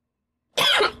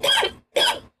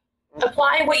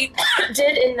 Apply what you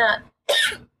did in the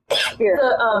Here,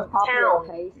 town.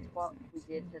 Paste, what we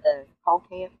did to the call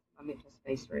camp, my mental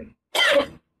space room.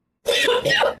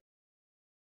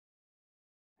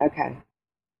 Okay.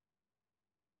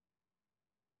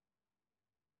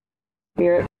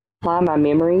 Spirit, apply my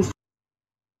memories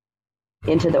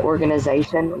into the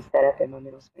organization we set up in my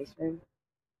mental space room.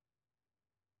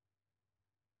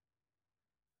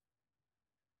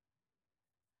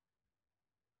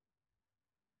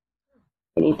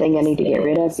 Anything I need to get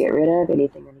rid of, get rid of.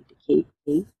 Anything I need to keep,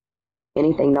 keep.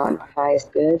 Anything not in my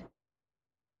highest good,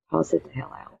 toss it the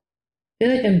hell out. I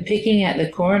feel like I'm picking at the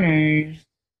corners.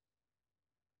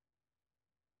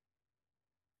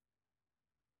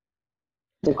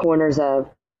 The corners of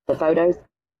the photos?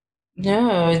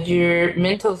 No, your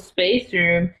mental space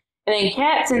room. And then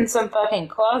Kat's in some fucking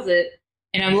closet,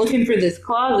 and I'm looking for this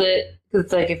closet, because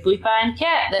it's like, if we find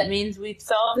Kat, that means we've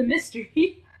solved the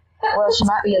mystery. Well, she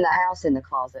might be in the house in the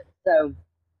closet. So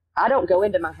I don't go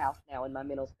into my house now in my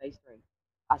mental space room.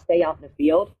 I stay out in the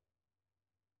field.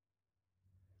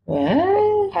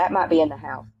 What? Kat might be in the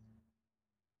house.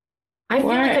 I feel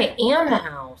Why? like I am the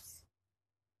house.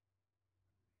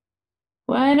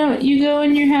 Why don't you go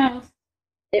in your house?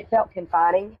 It felt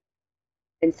confining,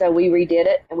 and so we redid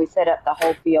it, and we set up the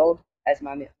whole field as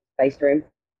my mental space room.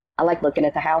 I like looking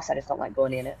at the house. I just don't like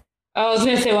going in it. I was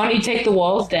going to say, why don't you take the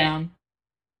walls down?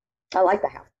 I like the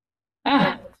house.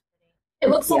 Ah. It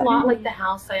looks a Yeah. lot like the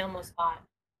house I almost bought.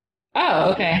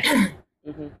 Oh, okay.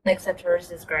 Mm-hmm. Except hers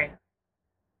is gray.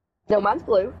 No, mine's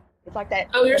blue. It's like that.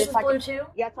 Oh, yours it's is like, blue too?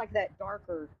 Yeah, it's like that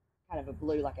darker kind of a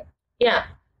blue, like a. Yeah.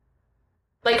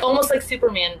 Like almost like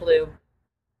Superman blue,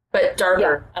 but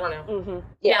darker. I don't know. Mm-hmm.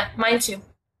 Yeah, mine too.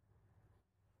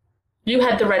 You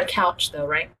had the red couch though,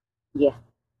 right? Yeah.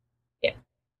 Yeah.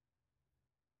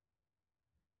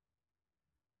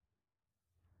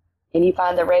 Can you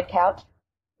find the red couch?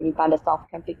 Can you find a soft,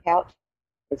 comfy couch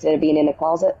instead of being in a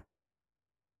closet?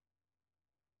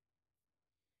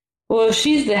 Well, if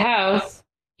she's the house,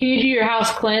 can you do your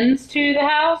house cleanse to the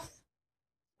house?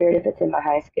 Spirit, if it's in my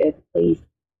highest good, please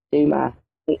do my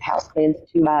house cleanse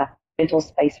to my mental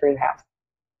space room house.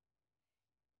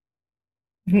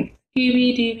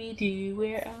 Dooby-dooby-doo,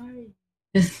 where are you?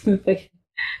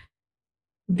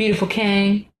 Beautiful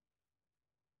Kang.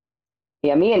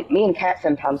 Yeah, me and Kat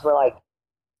sometimes we're like,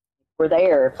 we're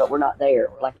there, but we're not there.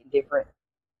 We're like in different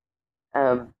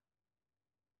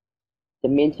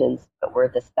dimensions, but we're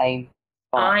at the same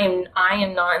spot. I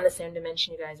am not in the same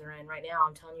dimension you guys are in right now.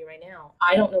 I'm telling you right now.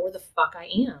 I don't know where the fuck I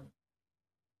am.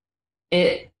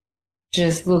 It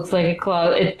just looks like a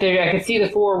closet. I can see the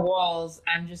four walls.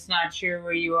 I'm just not sure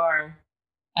where you are.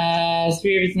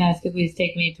 Spirit is nice. Could please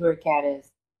take me to where Kat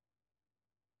is.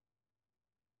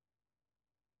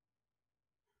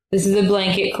 This is a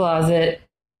blanket closet.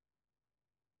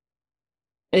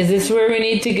 Is this where we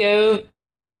need to go?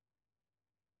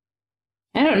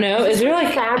 I don't know. Is there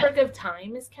like fabric of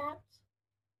time is kept?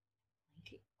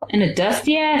 in a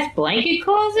dusty ass blanket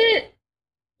closet?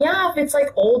 Yeah, if it's like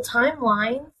old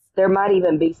timelines. There might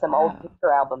even be some old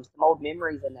picture albums, some old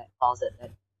memories in that closet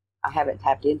that I haven't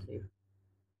tapped into.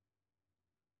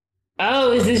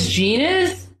 Oh, is this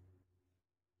Gina's?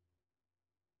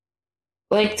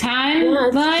 Like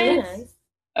timelines? Yeah, it's Gina's.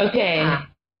 Okay. Yeah.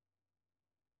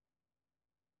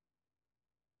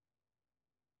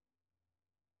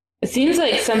 It seems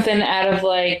like something out of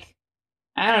like,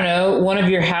 I don't know, one of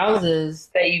your houses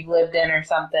that you've lived in or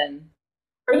something.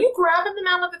 Are you grabbing them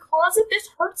out of the closet? This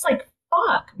hurts like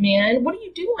fuck, man. What are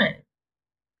you doing?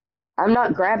 I'm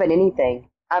not grabbing anything.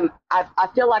 I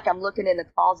feel like I'm looking in the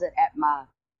closet at my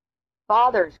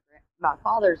father's mom's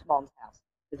house,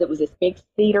 because it was this big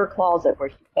cedar closet where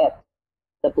she kept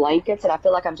the blankets, and I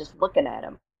feel like I'm just looking at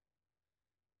them.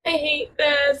 I hate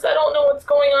this. I don't know what's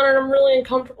going on and I'm really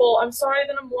uncomfortable. I'm sorry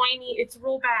that I'm whiny. It's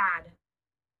real bad.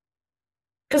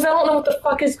 Because I don't know what the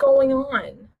fuck is going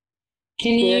on.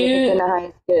 Can Spirit, if it's in the you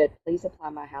highest good, please apply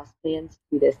my house plans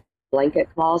to this blanket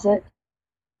closet.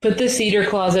 put the cedar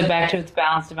closet back to its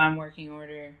balanced divine working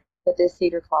order? Put this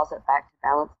cedar closet back to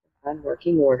balanced divine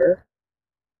working order.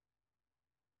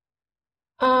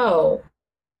 Oh.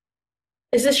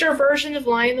 Is this your version of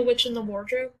Lion the Witch in the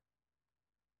Wardrobe?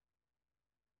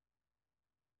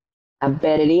 I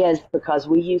bet it is, because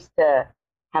we used to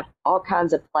have all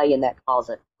kinds of play in that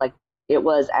closet. Like, it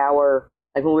was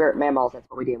like when we were at Mammal's, that's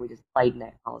what we did. We just played in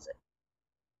that closet.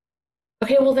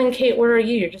 Okay, well then, Kate, where are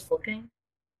you? You're just looking?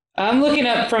 I'm looking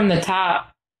up from the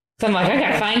top. So I'm like, I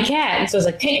gotta find Cat. And so I was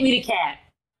like, take me to Cat.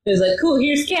 It was like, cool,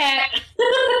 here's Cat.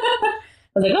 I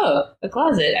was like, oh, a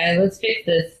closet. Let's fix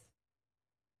this.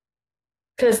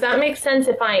 Because that makes sense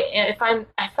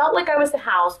I felt like I was the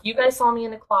house, you guys saw me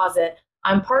in a closet,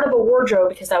 I'm part of a wardrobe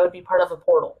because I would be part of a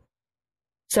portal.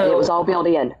 So it was all built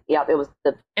in. Yep, it was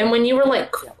and when you were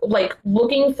like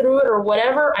looking through it or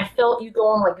whatever, I felt you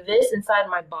going like this inside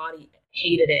my body.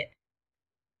 Hated it.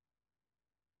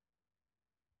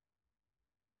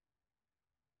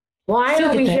 Why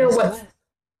Still are we get here? that.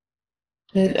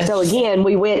 What? So again,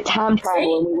 we went time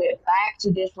travel and we went back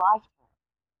to this lifetime.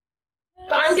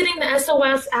 But I'm getting the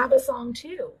SOS ABBA song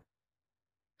too.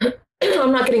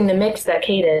 I'm not getting the mix that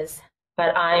Kate is,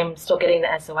 but I'm still getting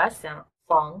the SOS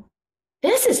song.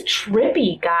 This is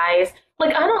trippy, guys.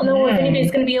 Like, I don't know if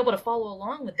anybody's going to be able to follow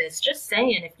along with this. Just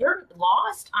saying, if you're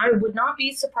lost, I would not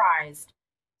be surprised.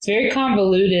 It's very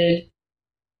convoluted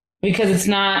because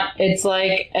it's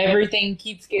like everything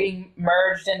keeps getting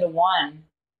merged into one.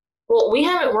 Well, we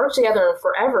haven't worked together in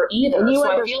forever either,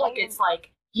 so I feel like understand. it's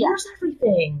like, here's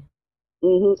everything.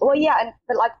 Mm-hmm. Well, yeah,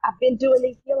 but like I've been doing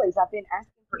these healings. I've been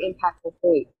asking for impactful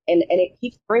points, and it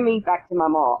keeps bringing me back to my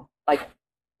mom, like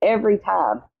every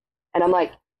time. And I'm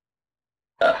like,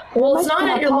 well, it's not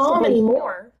at your mom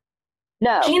anymore.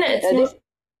 No, Gina, it's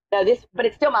this, but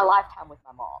it's still my lifetime with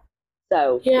my mom.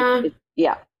 So yeah,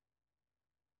 yeah.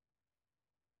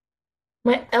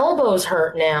 My elbows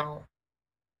hurt now,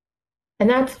 and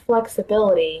that's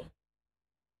flexibility.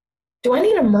 Do I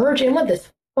need to merge in with this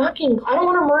fucking? I don't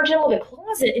want to merge in with a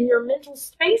closet in your mental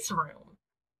space room.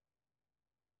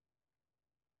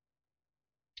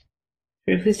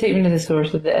 Please take me to the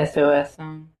source of the SOS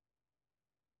song.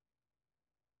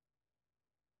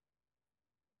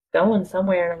 Going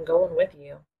somewhere, and I'm going with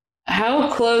you. How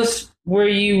close were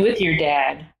you with your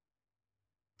dad?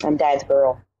 I'm Dad's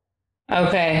girl.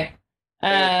 Okay.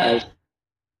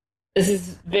 This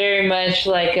is very much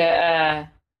like a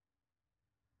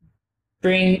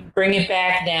bring it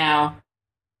back now.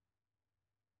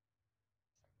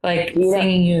 Like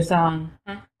singing you a song.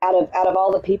 Huh? Out of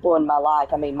all the people in my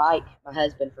life, I mean, Mike, my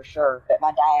husband for sure, but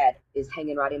my dad is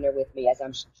hanging right in there with me as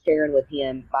I'm sharing with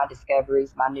him my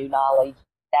discoveries, my new knowledge.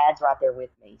 Dad's right there with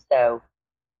me. So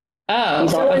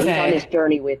he's on this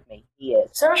journey with me. He is.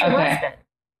 So is your husband.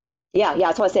 Yeah,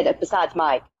 that's what I said. Besides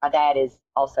Mike, my dad is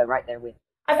also right there with me.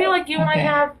 I feel like you and I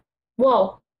have,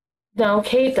 well, no,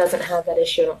 Kate doesn't have that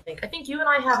issue, I don't think. I think you and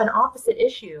I have an opposite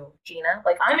issue, Gina.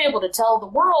 Like, I'm able to tell the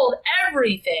world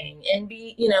everything and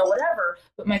be, whatever.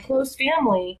 But my close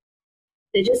family,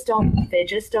 they just don't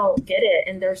get it.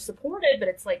 And they're supportive, but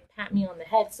it's like pat me on the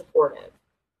head supportive.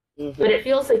 Mm-hmm. But it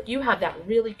feels like you have that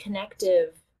really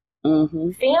connective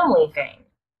family thing.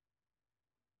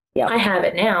 Yeah. I have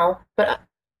it now, but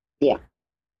yeah.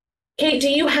 Kate, do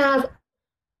you have?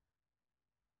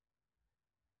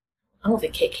 I don't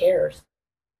think Kate cares, to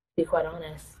be quite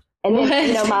honest. And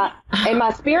then,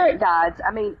 my spirit guides,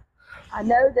 I mean, I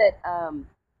know that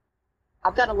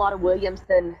I've got a lot of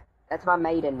Williamson, that's my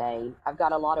maiden name. I've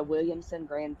got a lot of Williamson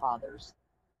grandfathers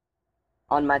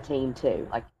on my team too,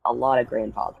 like a lot of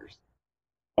grandfathers.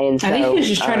 And so, I think he was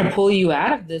just trying to pull you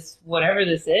out of this, whatever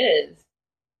this is.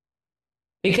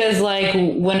 Because, like,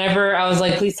 whenever I was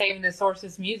like, please take me to the source of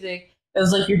this music, it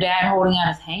was like your dad holding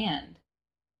out his hand.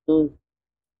 Mm.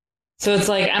 So it's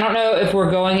like, I don't know if we're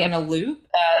going in a loop.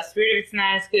 Spirit of It's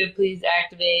Nice Good, please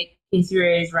activate Casey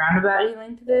Ray's roundabout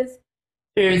healing to this.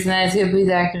 Spirit of It's Nice Good, please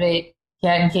activate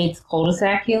Cat and Kate's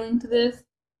cul-de-sac healing to this.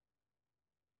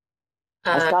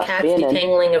 Cat's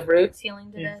detangling of roots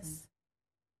healing to this.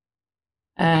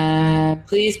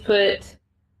 Please put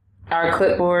our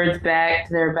clipboards back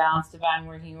to their balanced divine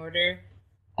working order.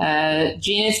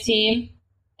 Gina's team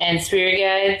and spirit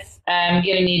guides, I'm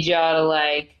gonna need y'all to,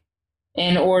 like,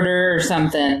 in order or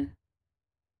something.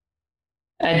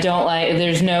 I don't like,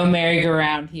 there's no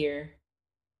merry-go-round here.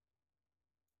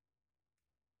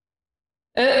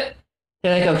 They're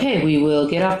like, okay, we will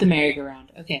get off the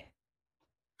merry-go-round. Okay.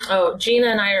 Oh, Gina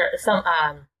and I are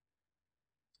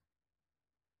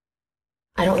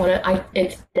I don't want to,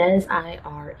 it's Des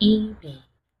I-R-E-B.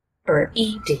 or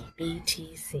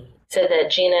EDBTC, said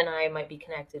that Gina and I might be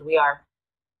connected. We are.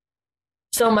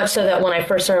 So much so that when I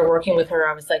first started working with her,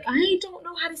 I was like, I don't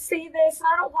know how to say this, and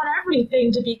I don't want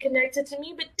everything to be connected to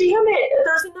me, but damn it,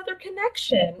 there's another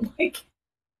connection. Like,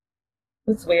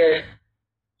 it's weird.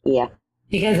 Yeah.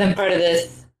 Because I'm part of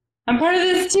this. I'm part of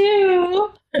this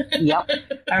too. Yep.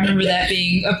 I remember that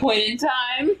being a point in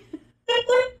time.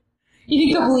 You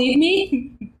think you'll believe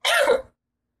me?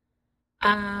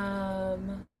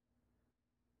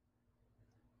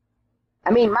 I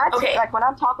mean, like when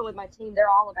I'm talking with my team, they're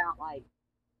all about like,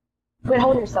 quit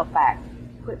holding yourself back,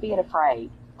 quit being afraid.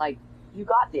 Like, you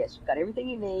got this. You've got everything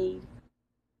you need.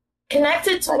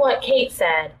 Connected to what Kate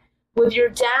said, with your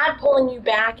dad pulling you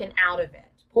back and out of it,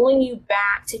 pulling you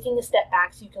back, taking a step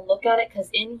back so you can look at it because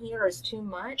in here is too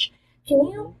much. Can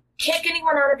you kick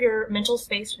anyone out of your mental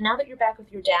space now that you're back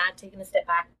with your dad, taking a step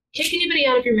back? Kick anybody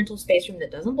out of your mental space room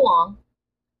that doesn't belong.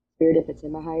 Spirit, if it's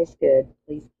in my highest good,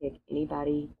 please kick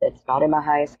anybody that's not in my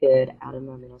highest good out of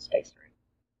my mental space room.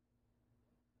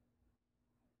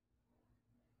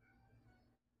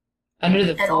 Under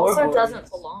the and floorboards. also doesn't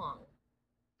belong.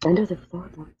 Under the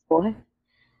floorboards? What?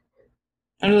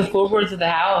 Under the floorboards of the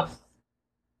house.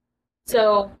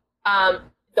 So,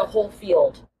 the whole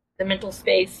field, the mental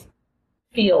space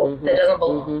field that doesn't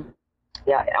belong.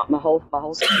 Yeah, my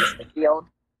whole space, the field,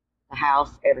 the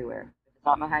house, everywhere. If it's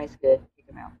not my highest good, kick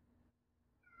them out.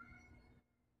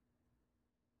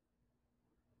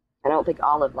 I don't think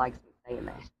Olive likes me saying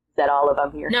that. Is that Olive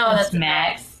I'm here? No, that's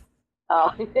Max.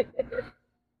 Oh.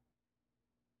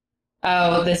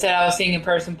 Oh, they said I was seeing a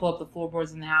person pull up the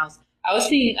floorboards in the house. I was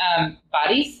seeing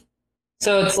bodies.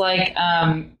 So it's like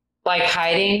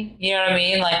hiding. You know what I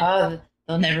mean? Like, oh,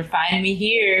 they'll never find me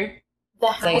here. The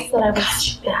house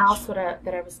that I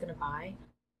was gonna buy.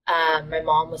 My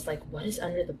mom was like, "What is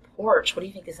under the porch? What do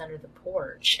you think is under the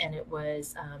porch?" And it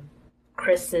was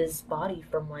Chris's body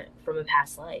from a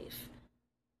past life,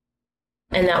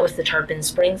 and that was the Tarpon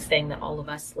Springs thing that all of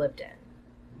us lived in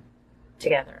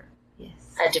together.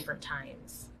 Yes. At different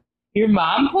times. Your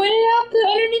mom pointed out the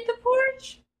underneath the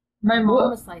porch? My mom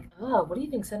was like, "Oh, what do you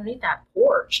think's underneath that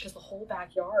porch?" Because the whole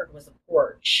backyard was a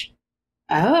porch.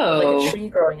 Oh. Like a tree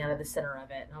growing out of the center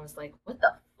of it. And I was like, what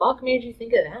the fuck made you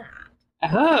think of that?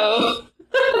 Oh.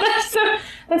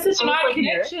 that's such an odd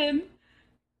connection.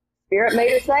 Spirit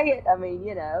made her say it. I mean,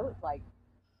 it's like,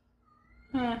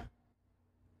 that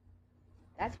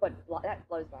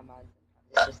blows my mind sometimes.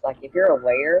 It's just like, if you're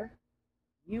aware,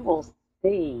 you will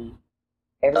see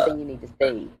everything you need to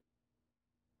see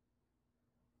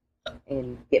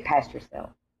and get past yourself.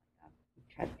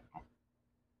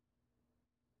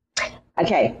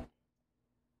 Okay.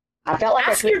 I felt like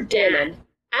Ask your dad.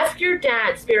 Ask your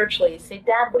dad spiritually. Say,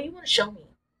 Dad, what do you want to show me?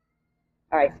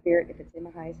 All right, Spirit, if it's in my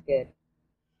highest good,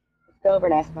 let's go over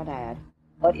and ask my dad,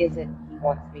 what is it he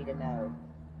wants me to know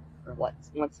or what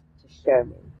he wants to show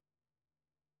me?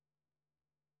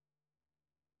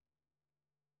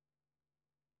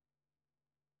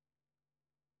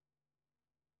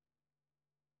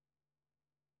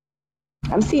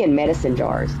 I'm seeing medicine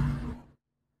jars.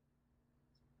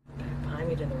 Behind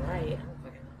me to the right. I don't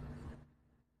fucking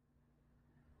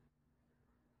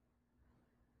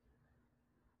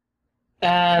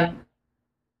know.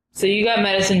 So you got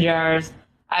medicine jars.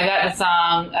 I got the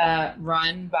song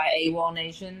Run by AWOL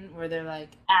Nation, where they're like,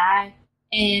 I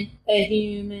am a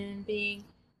human being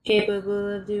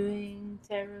capable of doing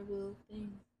terrible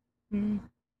things. Mm-hmm.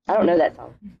 I don't know that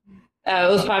song. It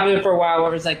was popular for a while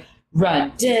where it was like,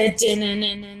 run.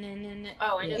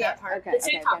 Oh, I know that part. Okay, the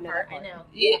TikTok part, I know.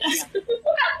 Yeah.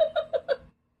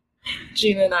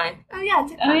 Gina and I. Oh, yeah,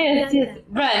 TikTok. Oh, yeah.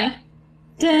 Run.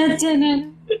 Dun, dun,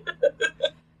 dun.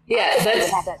 Yeah, I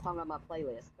have that song on my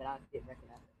playlist, but I didn't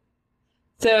recognize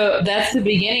it. So that's the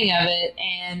beginning of it,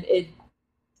 and it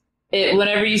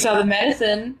whenever you saw the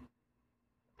medicine,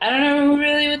 I don't know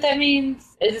really what that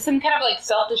means. Is it some kind of like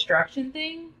self-destruction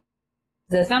thing?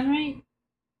 Does that sound right?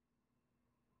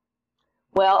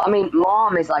 Well, I mean,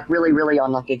 Mom is like really, really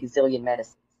on like a gazillion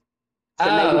medicines.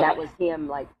 So maybe that was him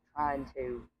like trying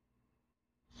to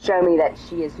show me that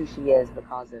she is who she is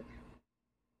because of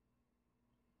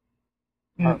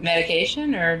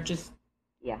medication or just...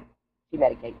 Yeah, she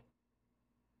medicates.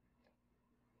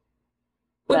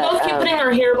 We both keep putting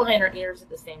our hair behind our ears at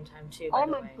the same time, too. Oh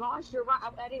my gosh, you're right. I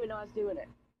didn't even know I was doing it.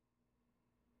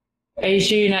 Are you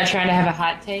sure you're not trying to have a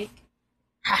hot take?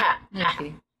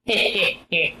 Because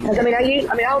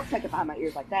I'll take it behind my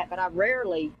ears like that, but I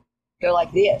rarely go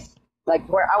like this. Like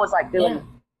where I was like doing,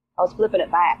 I was flipping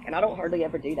it back, and I don't hardly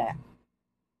ever do that.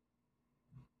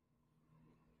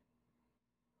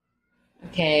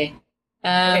 Okay.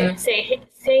 Okay,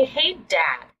 say, hey,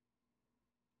 Dad.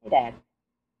 Hey, Dad.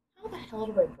 How the hell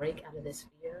do I break out of this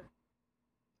fear?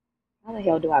 How the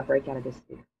hell do I break out of this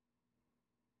fear?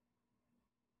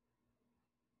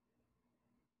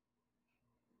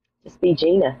 Just be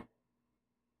Gina.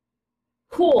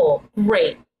 Cool.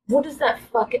 Great. What is that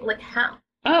fucking, like, how?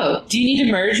 Oh, do you need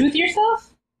to merge with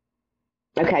yourself?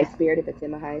 Okay, Spirit, if it's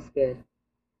in my highest good.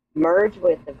 Merge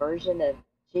with the version of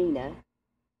Gina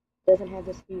doesn't have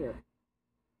this fear.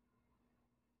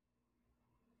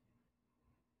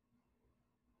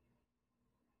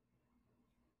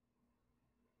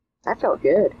 That felt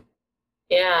good.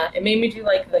 Yeah, it made me do,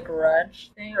 like, the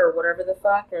grudge thing or whatever the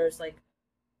fuck, or it's like,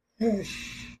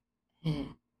 whoosh. But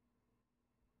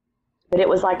it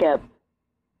was like it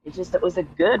was a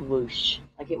good whoosh.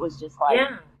 Like, it was just like,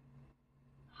 Yeah.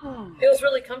 It feels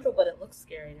really comfortable, but it looks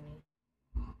scary to me.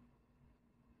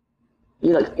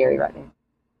 You look scary right now.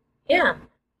 Yeah.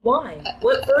 Why?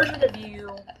 What version of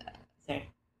you? Sorry.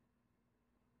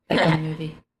 Like a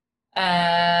movie.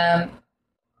 I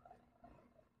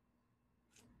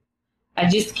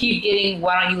just keep getting,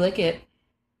 why don't you lick it?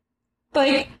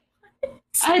 Like,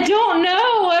 I don't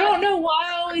know. I don't know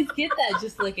why I always get that.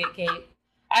 Just lick it, Kate.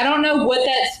 I don't know what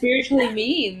that spiritually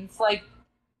means. Like,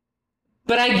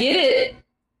 but I get it.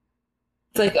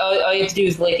 It's like, all you have to do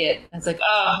is lick it. It's like,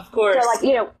 oh, of course. So,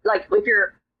 like, like if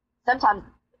sometimes,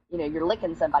 you're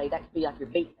licking somebody, that could be like you're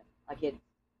beating them. Like,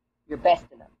 you're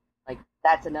besting them. Like,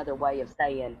 that's another way of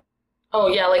saying. Oh,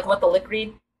 yeah, like what the lick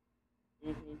read?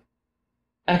 Mm-hmm.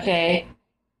 Okay.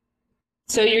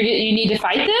 So you need to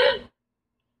fight them?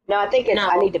 No, I think it's, No.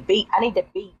 I need to beat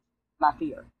my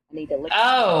fear. I need to lick.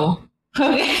 Oh.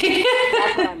 Okay.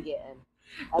 That's what I'm getting.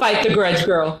 Fight the grudge,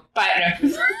 girl. Fight her.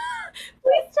 Please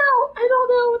don't. I don't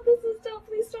know what this is.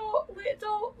 Please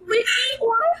don't lick me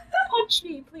or punch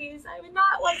me, please. I would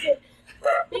not like it.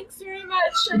 Thanks very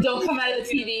much. Don't come out of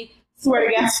the TV. Swear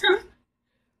to God.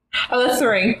 Oh, that's the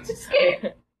ring.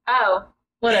 Oh,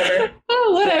 whatever.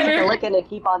 Oh, whatever. Licking and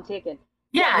keep on ticking.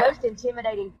 Yeah. Most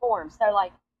intimidating form. So,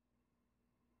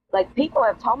 like people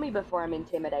have told me before I'm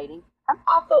intimidating. I'm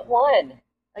 5'1".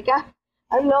 Like,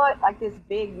 I'm not like this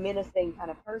big menacing kind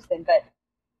of person, but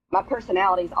my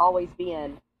personality's always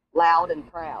been loud and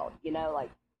proud.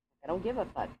 Like, I don't give a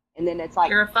fuck. And then it's like,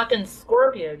 You're a fucking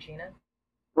Scorpio, Gina.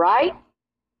 right?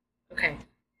 Okay.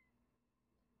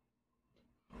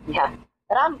 Yeah.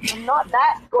 But I'm not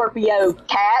that Scorpio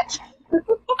cat.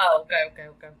 Oh,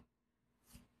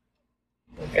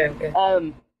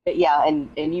 okay. But yeah,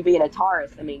 and you being a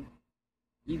Taurus, I mean,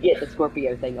 you get the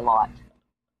Scorpio thing a lot.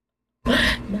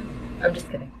 No, I'm just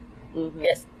kidding. Mm-hmm.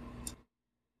 Yes.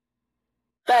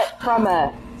 But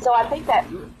so I think that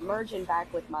merging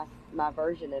back with my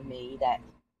version of me, that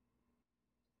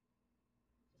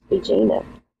be Gina,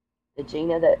 the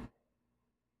Gina that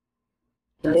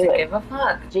can Doesn't do it. give a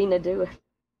fuck. Gina, do it.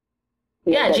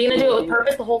 Yeah, Gina, do it with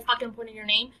purpose. The whole fucking point of your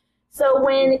name. So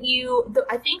when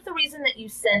I think the reason that you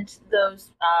sent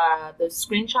those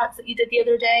screenshots that you did the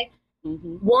other day,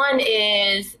 Mm-hmm. one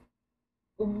is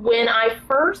when I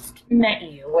first met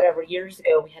you, whatever, years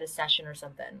ago, we had a session or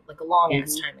something, like a long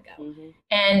ass time ago, Mm-hmm.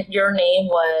 and your name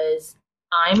was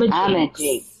I'm a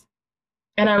Jinx.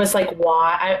 And I was like,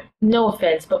 why? No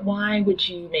offense, but why would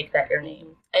you make that your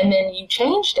name? And then you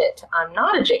changed it to I'm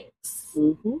not a Jinx.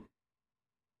 Mm-hmm.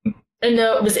 And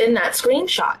it was in that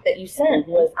screenshot that you sent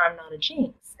was I'm not a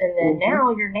Jinx. And then now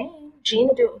your name,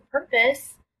 Gina, do it with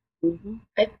purpose. Mm-hmm.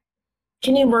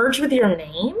 Can you merge with your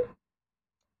name?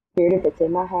 Spirit, if it's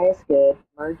in my highest good,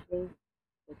 merge me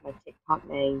with my TikTok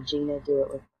name, Gina, do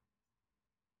it with.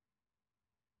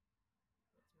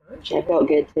 Merge That felt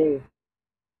good too.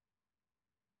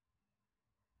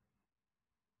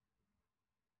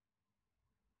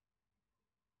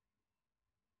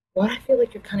 Why do I feel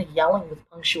like you're kind of yelling with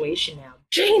punctuation now?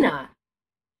 Gina,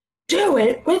 do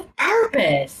it with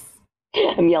purpose.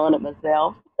 I'm yelling at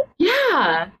myself.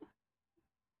 Yeah.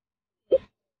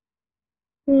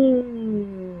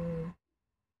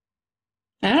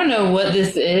 I don't know what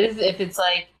this is, if it's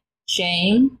like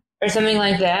shame or something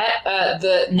like that.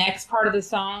 The next part of the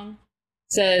song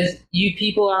says, "You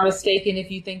people are mistaken if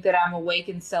you think that I'm awake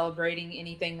and celebrating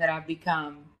anything that I've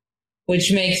become,"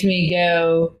 which makes me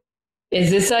go, is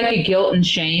this like a guilt and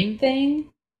shame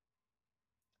thing?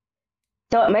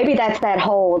 So maybe that's that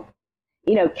whole,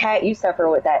 Kat, you suffer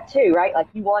with that too, right? Like,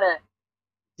 you want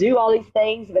to do all these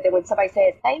things, but then when somebody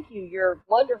says, thank you, you're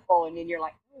wonderful, and then you're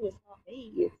like, oh, it's not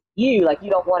me, it's you. Like, you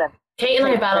don't want to. Kate and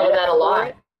I battle with that a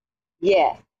lot.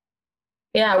 Yes.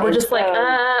 Yeah, we're And just so,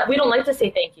 like, we don't like to say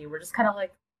thank you. We're just kind of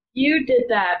like, you did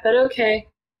that, but okay.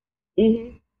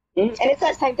 Mm-hmm. And it's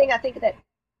that same thing. I think that,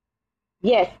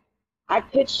 yes, I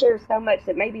could share so much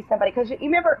that maybe somebody, because you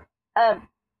remember,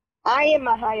 I am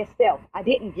my highest self. I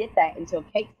didn't get that until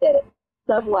Kate said it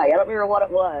some way. I don't remember what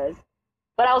it was.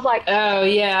 But I was like, oh,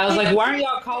 yeah. I was like, why aren't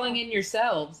y'all calling in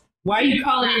yourselves? Why are you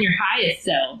calling in your highest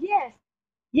self? yes.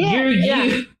 Yes. You're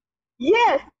you.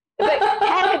 Yes. But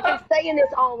I had been saying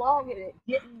this all along and it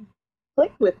didn't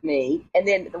click with me. And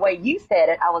then the way you said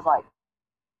it, I was like,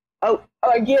 oh,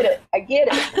 I get it. I get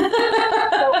it.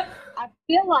 So I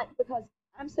feel like because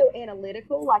I'm so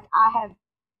analytical, like I have,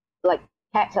 like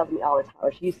Kat tells me all the time,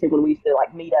 or she used to when we used to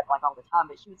like meet up like all the time,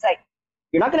 but she would say,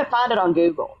 you're not going to find it on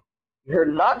Google. You're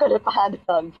not going to find it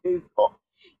on Google.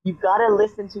 You've got to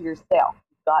listen to yourself.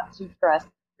 You've got to trust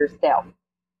yourself.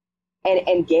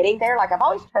 And getting there, like I've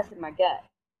always trusted my gut,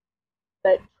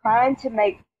 but trying to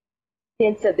make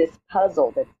sense of this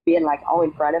puzzle that's being like all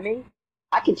in front of me,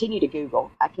 I continue to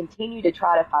Google. I continue to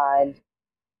try to find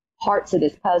parts of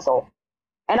this puzzle.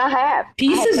 And I have.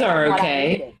 Pieces I have are found what I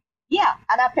okay. needed. Yeah,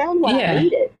 and I found what I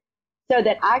needed so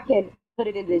that I can put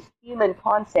it in this human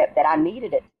concept that I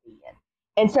needed it to be in.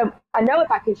 And so I know if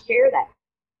I can share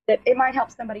that it might help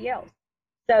somebody else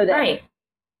so that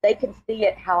they can see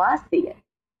it how I see it.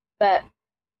 But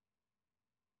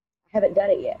I haven't done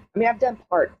it yet. I mean, I've done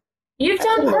parts. You've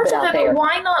done parts of it, but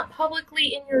why not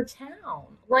publicly in your town?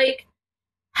 Like,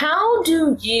 how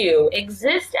do you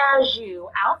exist as you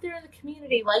out there in the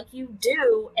community like you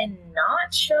do and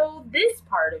not show this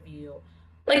part of you?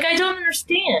 Like, I don't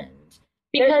understand.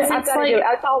 Because it's like...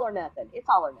 It's all or nothing. It's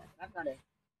all or nothing. I've got to...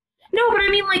 No, but I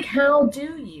mean, like, how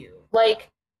do you? Like,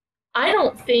 I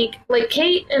don't think... Like,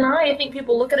 Kate and I think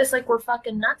people look at us like we're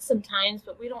fucking nuts sometimes,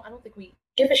 but I don't think we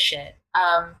give a shit.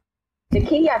 The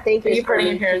key, I think, is you for putting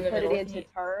you your hair in to the put it middle into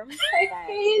terms. I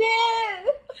hate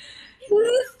it. This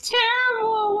is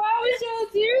terrible. Why would y'all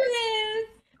do this?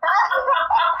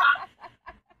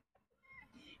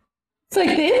 It's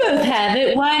like they both have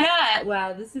it. Why not?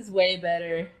 Wow, this is way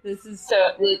better. This is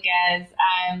so. Look, guys,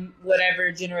 I'm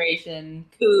whatever generation.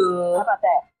 Cool. How about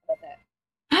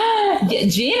that?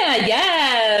 Gina,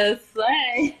 yes.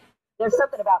 Like. There's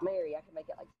something about Mary. I can make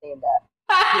it like stand up.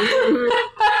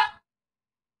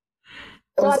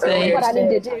 So I think what I need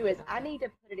to do is I need to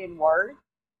put it in words.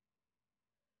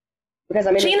 Because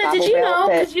I'm in Gina, did you know?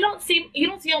 Because you don't see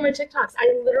all my TikToks.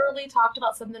 I literally talked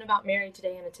about something about Mary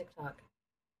today in a TikTok.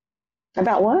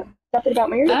 About what? Something about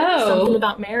Mary? Oh. Something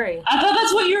about Mary. I thought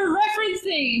that's what you were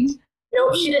referencing.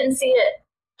 Nope, she didn't see it.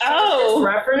 She was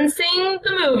just referencing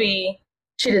the movie.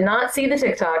 She did not see the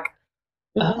TikTok.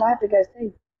 I have to go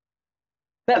see.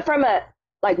 But from the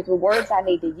words I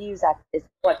need to use is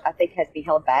what I think has me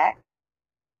held back.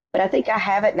 But I think I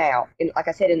have it now. And like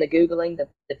I said, in the Googling,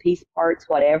 the piece parts,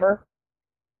 whatever.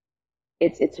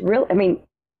 It's real. I mean,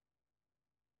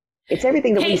 it's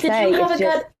everything that we say.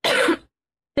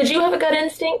 Did you have a gut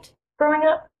instinct growing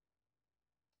up?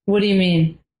 What do you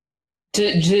mean? Do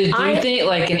you think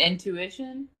like an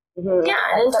intuition? Mm-hmm. Yeah,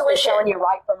 an intuition. Showing you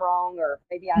right from wrong, or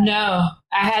maybe No,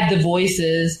 I had the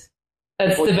voices.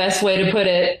 That's the best way to put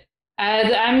it.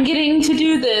 I'm getting to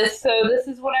do this, so this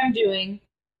is what I'm doing.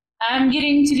 I'm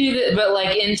getting to do this, but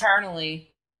like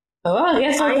internally. Oh, I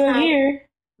guess I'll go here.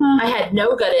 I had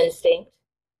no gut instinct.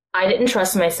 I didn't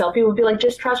trust myself. People would be like,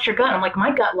 just trust your gut. I'm like,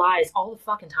 my gut lies all the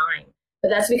fucking time. But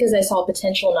that's because I saw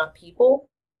potential, not people.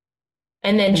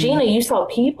 And then, Gina, you saw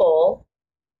people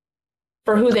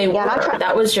for who they were.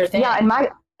 That was your thing. Yeah, and my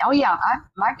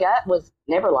gut was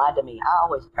never lied to me. I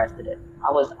always trusted it.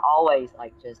 I was always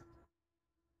like just...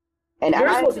 And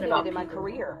I wasn't about in my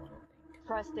career.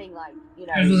 Trusting, like, you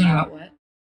know... Yours wasn't about what?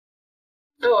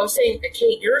 Oh, I was saying,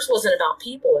 Kate, yours wasn't about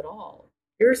people at all.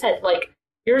 Yours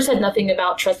had nothing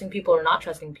about trusting people or not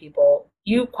trusting people.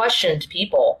 You questioned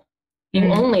people. You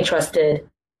only trusted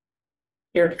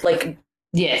your, like,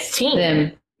 team.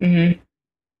 Them. Mm-hmm.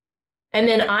 And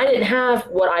then I didn't have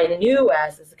what I knew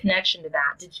as a connection to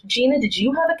that. Gina, did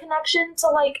you have a connection to,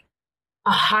 like,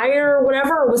 a higher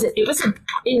whatever? Or was it was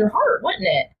in your heart, wasn't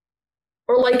it?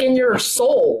 Or, like, in your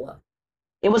soul?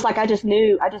 It was like I just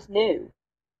knew.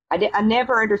 I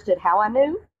never understood how I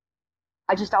knew.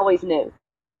 I just always knew.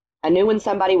 I knew when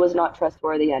somebody was not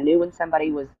trustworthy. I knew when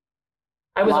somebody was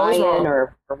lying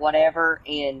or whatever.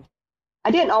 And I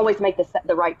didn't always make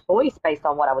the right choice based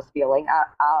on what I was feeling. I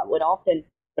would often,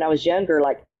 when I was younger,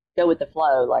 like go with the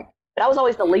flow. Like, but I was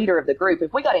always the leader of the group.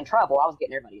 If we got in trouble, I was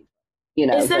getting everybody in trouble. You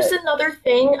know. Is there another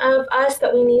thing of us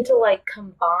that we need to like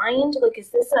combine? Like, is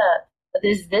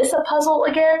this a puzzle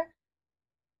again?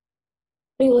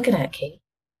 What are you looking at, Kate?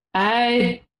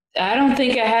 I don't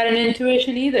think I had an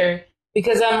intuition either,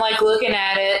 because I'm like looking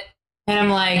at it and I'm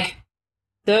like,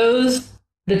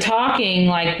 the talking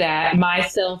like that,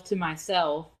 myself to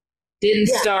myself, didn't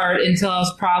start until I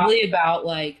was probably about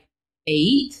like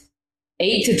 8.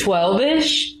 8 to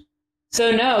 12-ish.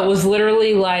 So no, it was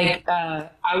literally like I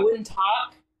wouldn't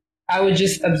talk. I would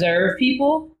just observe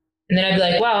people. And then I'd be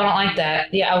like, wow, I don't like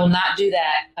that. Yeah, I will not do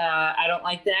that. I don't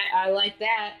like that. I like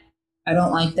that. I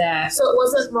don't like that. So it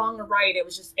wasn't wrong or right. It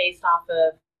was just based off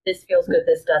of this feels good,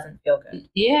 this doesn't feel good.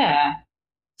 Yeah.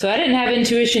 So I didn't have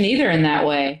intuition either in that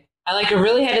way. I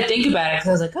really had to think about it because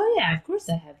I was like, oh yeah, of course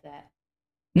I have that.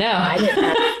 No. I didn't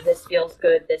have this feels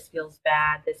good, this feels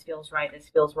bad, this feels right, this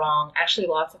feels wrong. Actually,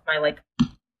 lots of my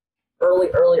early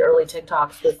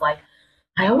TikToks was like,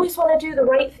 I always want to do the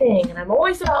right thing, and I'm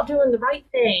always about doing the right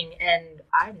thing, and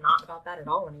I'm not about that at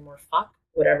all anymore. Fuck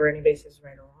whatever anybody says is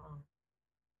right or wrong.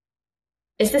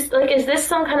 Is this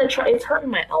some kind of it's hurting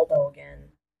my elbow again.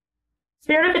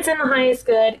 Spirit, if it's in the highest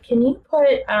good, can you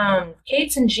put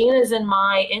Kate's and Gina's in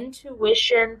my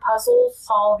intuition, puzzle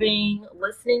solving,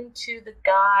 listening to the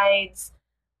guides,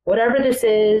 whatever this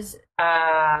is,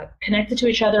 connected to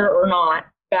each other or not,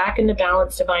 back into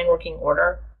balanced divine working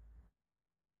order?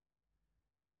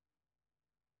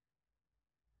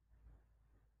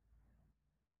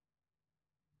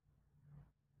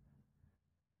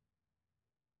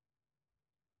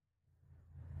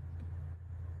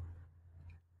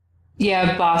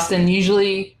 Yeah, Boston.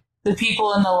 Usually the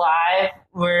people in the live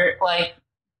were like,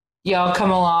 y'all come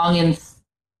along and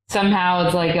somehow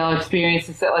it's like y'all experience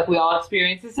it, like we all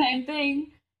experience the same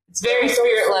thing. It's very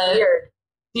spirit led. Weird.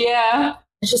 Yeah.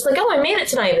 It's just like, oh, I made it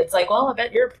tonight. It's like, well, I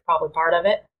bet you're probably part of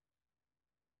it.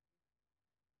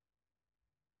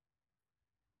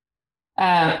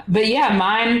 But yeah,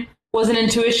 mine wasn't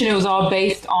intuition. It was all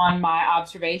based on my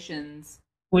observations,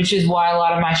 which is why a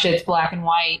lot of my shit's black and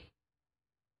white.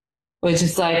 Which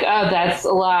is like, oh, that's a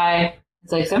lie.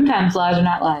 It's like, sometimes lies are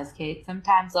not lies, Kate.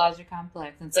 Sometimes lies are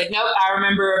complex. And it's like, nope, I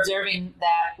remember observing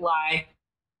that lie.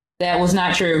 That was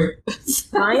not true.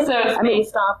 Mine was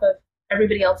based off of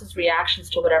everybody else's reactions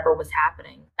to whatever was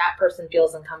happening. That person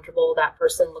feels uncomfortable. That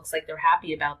person looks like they're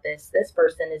happy about this. This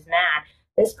person is mad.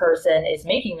 This person is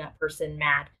making that person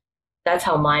mad. That's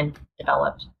how mine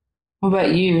developed. What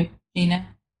about you, Gina?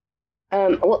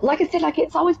 Well, like I said,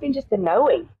 it's always been just a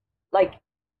knowing.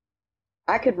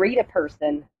 I could read a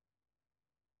person.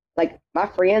 My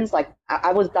friends,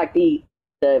 I was like the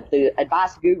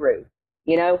advice guru.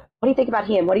 What do you think about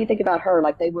him? What do you think about her?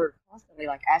 They were constantly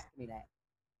asking me that,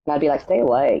 and I'd be like, stay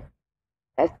away.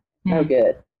 That's no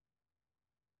good.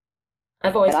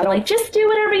 I've always been like, just do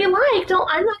whatever you like.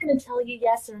 I'm not going to tell you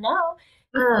yes or no.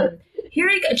 Here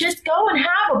you go. Just go and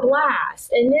have a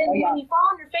blast. And then when you fall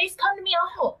on your face, come to me. I'll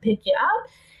help pick you up,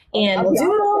 and we'll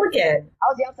do it all again. I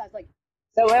was the outside,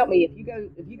 so help me. If you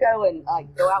go and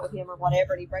go out with him or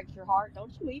whatever, and he breaks your heart,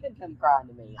 don't you even come crying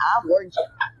to me. I warned you.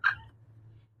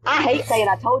 I hate saying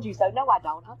I told you so. No, I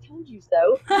don't. I told you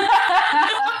so.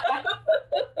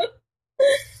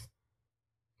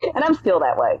 And I'm still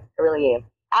that way. I really am.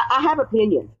 I have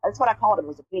opinions. That's what I called them,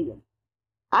 was opinions.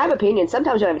 I have opinions.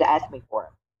 Sometimes you don't have to ask me for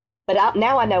them. But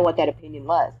now I know what that opinion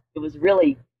was. It was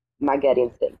really my gut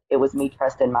instinct. It was me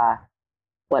trusting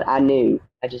what I knew.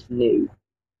 I just knew.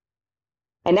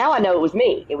 And now I know it was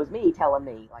me. It was me telling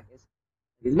me, it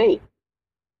was me.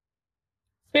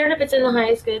 Spirit, if it's in the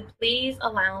highest good, please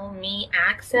allow me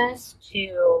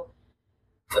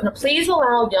please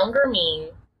allow younger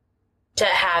me to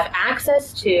have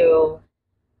access to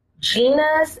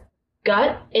Gina's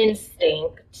gut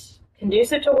instinct,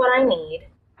 conducive to what I need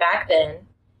back then,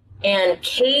 and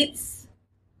Kate's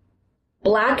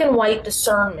black and white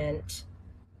discernment,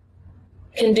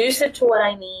 conducive to what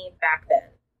I need back then.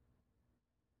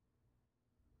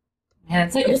 Yeah,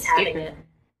 it's like I'm just having it.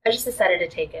 I just decided to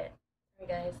take it. Sorry,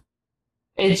 guys.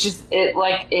 It's just,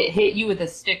 it hit you with a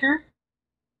sticker.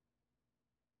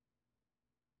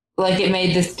 It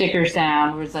made the sticker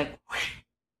sound where it's like,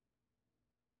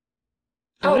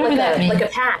 oh, like a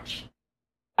patch.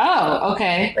 Oh,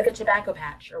 okay. Like a tobacco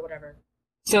patch or whatever.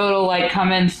 So it'll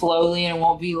come in slowly and it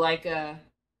won't be like a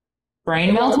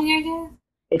brain melting, I guess?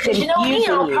 Because you know me,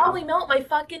 I'll probably melt my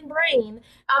fucking brain.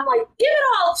 I'm like, give it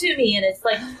all to me. And it's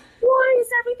like, why is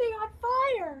everything on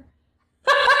fire?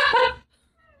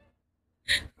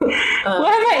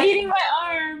 Why am I eating my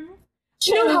arm?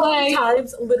 Do you know how many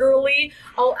times, literally,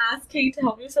 I'll ask Kate to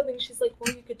help me with something. She's like,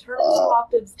 well, you could turn those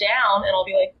octaves down. And I'll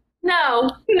be like,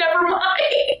 no, never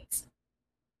mind.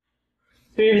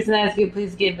 Spirit Nice,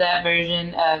 please give that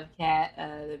version of Kat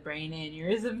the brain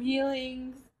aneurysm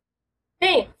healings.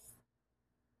 Thanks.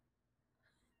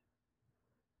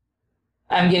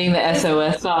 I'm getting the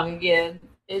SOS song again.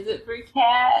 Is it for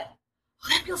Kat? Oh,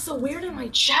 that feels so weird in my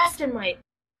chest and my...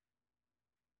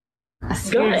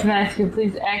 Spirit Nice,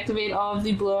 please activate all of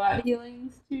the blowout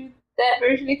healings to that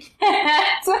version of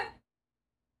Kat.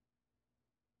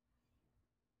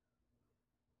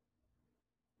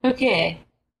 Okay.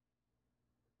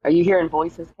 Are you hearing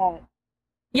voices, Kat?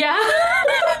 Yeah.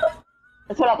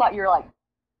 That's what I thought you were like.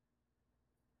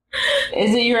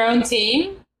 Is it your own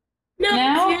team? No,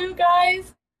 Now? it's you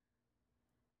guys.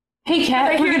 Hey,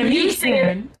 Kat, I we're hear gonna you meet singing.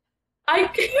 soon.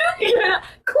 Yeah,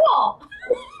 cool.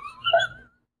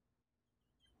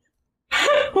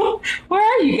 Where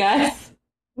are you guys?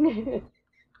 Yeah,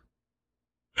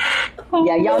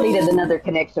 y'all needed another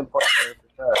connection point there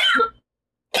for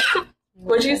sure.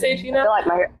 What'd you say, I Gina?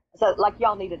 feel like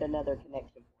y'all needed another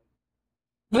connection point.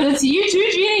 But it's you too,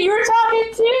 Gina. You were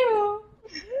talking too.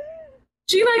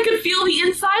 Gina, I could feel the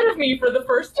inside of me for the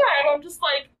first time. I'm just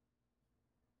like,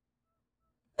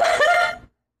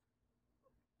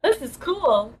 this is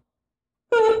cool.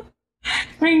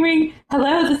 Ring, ring.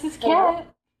 Hello, this is Kat.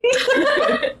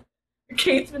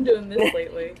 Kate's been doing this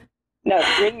lately. No,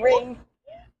 ring, ring.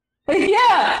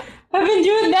 Yeah, I've been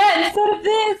doing that instead of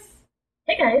this.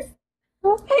 Hey, guys.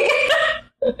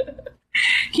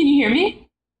 Can you hear me?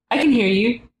 I can hear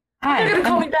you. Hi. They're gonna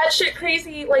call me batshit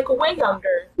crazy, like, way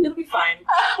younger. It'll be fine.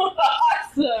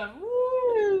 Awesome.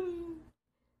 Woo.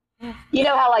 You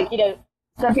know how,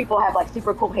 some people have,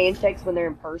 super cool handshakes when they're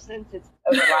in person since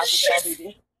overlaps with all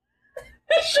these.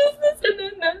 It's just this and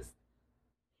then this.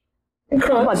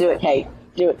 Come on, do it, Kate.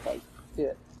 Do it, Kate. Do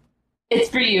it. It's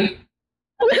for you.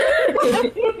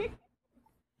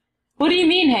 What do you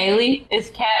mean, Haley? Is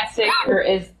Kat sick, or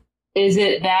is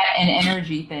it that an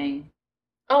energy thing?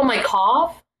 Oh, my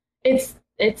cough? It's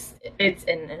an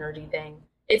energy thing.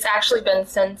 It's actually been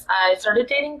since I started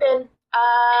dating Ben.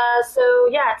 So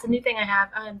yeah, it's a new thing I have.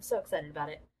 I'm so excited about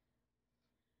it.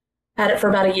 Had it for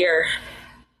about a year.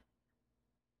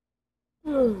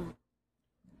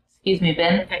 Excuse me,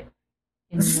 Ben. Okay.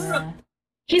 Can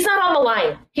He's not on the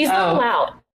line. He's not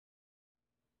allowed.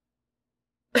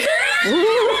 She's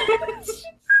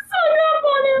hung up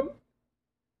on him.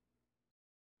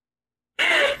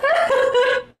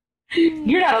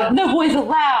 You're not. No boys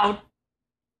allowed.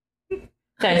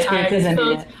 Sorry, Spirit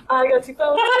presented it. I got two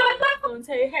phones.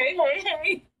 Hey, hey, hey,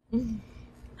 hey.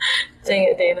 Dang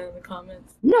it, Dana, in the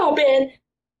comments. No, Ben.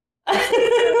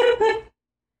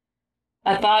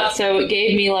 I thought so. It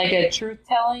gave me like a truth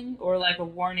telling or like a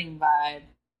warning vibe.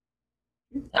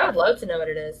 I would love to know what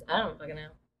it is. I don't fucking know.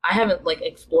 I haven't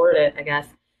explored it, I guess.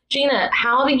 Gina,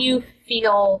 how do you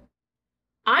feel?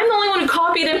 I'm the only one who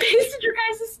copied and pasted your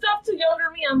guys' stuff to younger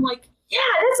me. I'm like, yeah,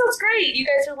 that sounds great. You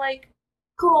guys are like,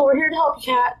 cool, we're here to help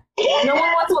you, Kat. No one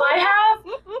wants what I have?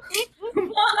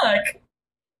 Fuck.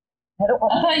 I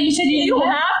thought you said you You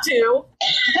didn't have. have to.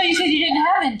 I thought you said you didn't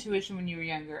have intuition when you were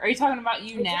younger. Are you talking about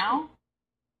you now?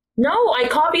 No, I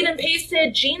copied and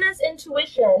pasted Gina's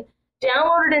intuition,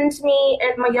 downloaded it into me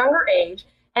at my younger age,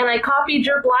 and I copied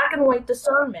your black and white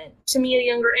discernment to me at a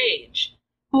younger age.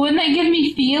 Wouldn't that give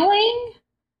me feeling?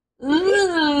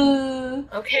 Ooh.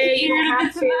 Okay, you don't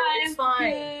have to. It's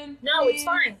fine. No, it's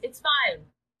fine. It's fine.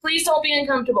 Please don't be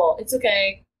uncomfortable. It's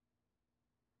okay.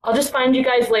 I'll just find you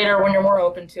guys later when you're more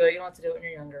open to it. You don't have to do it when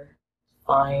you're younger.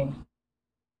 Fine.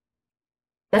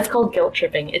 That's called guilt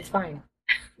tripping. It's fine.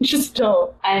 Just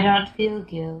don't. I don't feel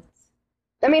guilt.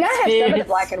 I mean, I have some of the Spirits.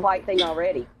 black and white thing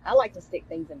already. I like to stick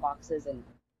things in boxes and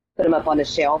put them up on the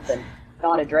shelf and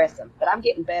not address them. But I'm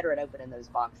getting better at opening those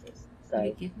boxes. Would So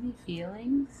it give me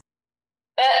feelings?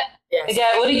 Yes.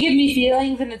 Yeah, would it give me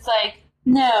feelings? And it's like,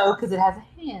 no, because it has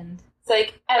a hand. It's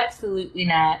like, absolutely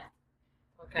not.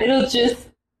 Okay. It'll just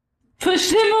push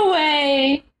them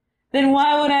away. Then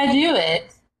why would I do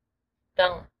it?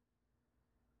 Don't.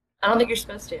 I don't think you're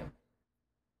supposed to.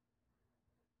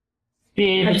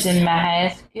 Spirit was in my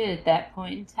highest good at that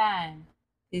point in time.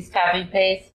 Please copy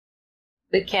paste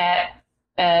the cat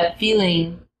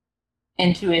feeling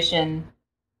intuition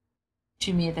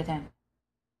to me at the time.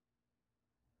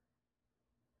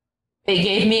 They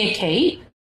gave me a cape?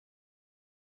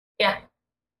 Yeah.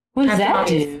 What does Captain that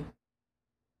Obvious. do?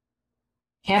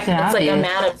 Captain It's Obvious. like I'm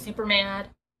mad, I'm super mad.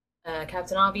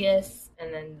 Captain Obvious,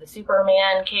 and then the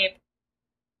Superman cape.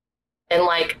 And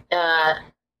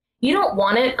you don't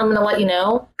want it, I'm gonna let you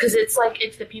know, because it's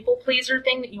the people pleaser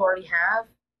thing that you already have.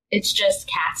 It's just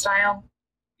cat style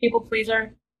people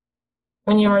pleaser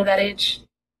when you were that age.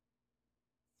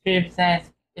 Spirit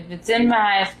says, if it's in my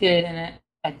highest good and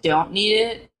I don't need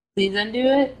it, please undo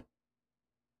it.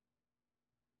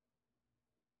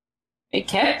 It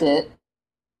kept it.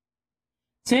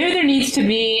 So maybe there needs to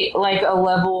be like a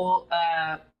level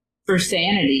for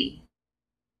sanity.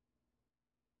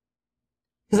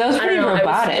 Because that was I pretty don't know,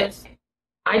 robotic.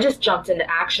 I just jumped into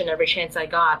action every chance I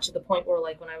got, to the point where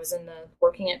when I was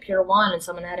working at Pier 1 and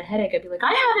someone had a headache, I'd be like,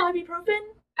 I have ibuprofen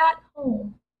at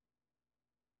home.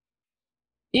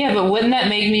 Yeah, but wouldn't that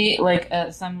make me, like,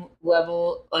 at some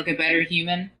level, like, a better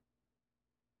human?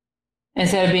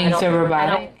 Instead of being so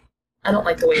robotic? I don't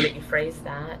like the way that you phrased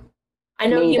that. I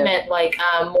know Me you either. meant, like,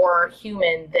 more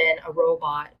human than a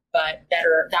robot, but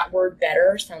better, that word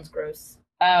better sounds gross.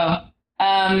 Oh,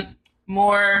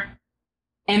 more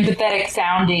empathetic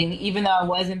sounding. Even though I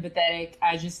was empathetic,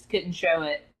 I just couldn't show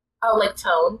it. Oh, like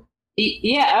tone?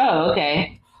 Yeah, oh,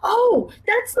 okay. Oh,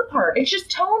 that's the part. It's just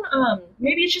tone,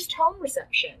 maybe it's just tone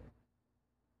reception.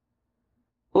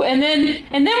 Well, and then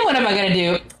what am I gonna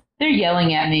do? They're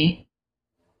yelling at me.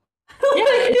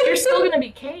 Yeah, you're still gonna be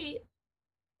Kate.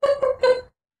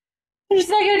 I'm just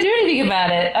not gonna do anything about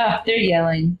it. Oh, they're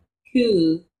yelling.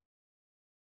 Cool.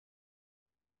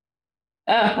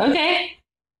 Oh, okay.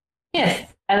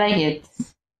 Yes, I like it.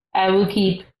 I will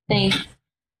keep. Thanks.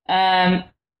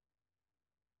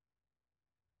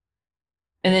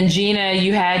 And then Gina,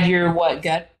 you had your what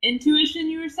gut intuition?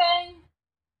 You were saying.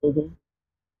 Mm-hmm.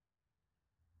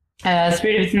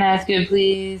 Spirit of Tonight's good,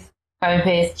 please. Copy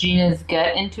paste Gina's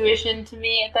gut intuition to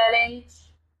me at that age.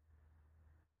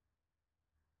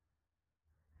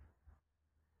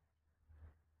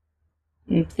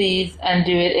 And please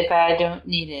undo it if I don't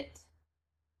need it.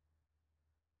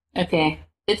 Okay,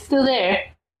 it's still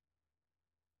there.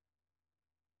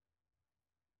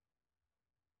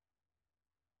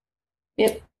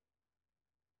 Yep.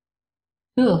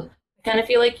 Cool. I kind of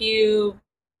feel like you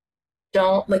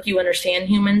understand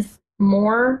humans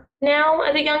more now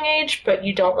at a young age, but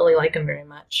you don't really like them very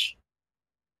much.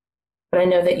 But I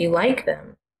know that you like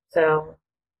them, so.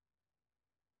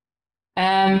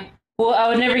 Well, I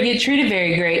would never get treated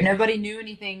very great. Nobody knew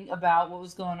anything about what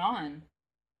was going on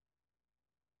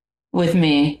with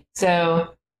me.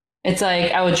 So it's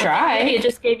like I would try. Maybe it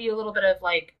just gave you a little bit of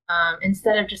like,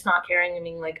 instead of just not caring and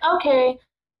being like, okay,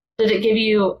 did it give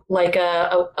you like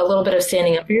a little bit of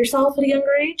standing up for yourself at a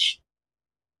younger age?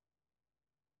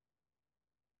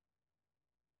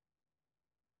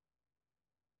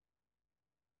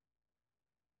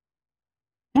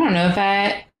 I don't know if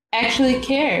I actually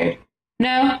cared.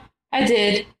 No, I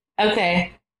did.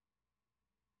 Okay.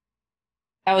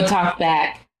 I would talk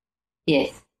back.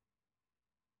 Yes.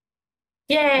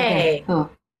 Yay! Okay, cool.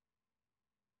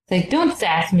 It's like, don't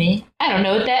sass me. I don't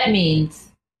know what that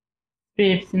means.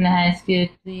 Spirits in the highest good,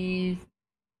 please.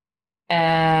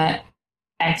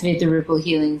 Activate the ripple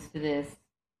healings to this.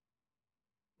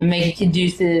 And make it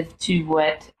conducive to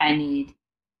what I need.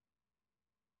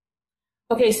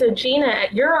 Okay, so Gina,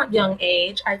 at your young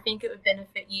age, I think it would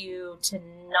benefit you to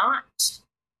not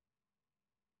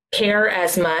care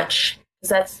as much, because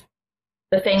that's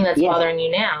the thing that's Yes. bothering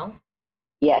you now.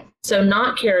 Yes. So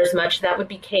not care as much, that would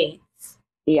be Kate's.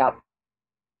 Yep.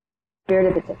 Spirit,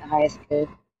 if it's at the highest good,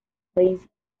 please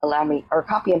allow me, or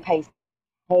copy and paste,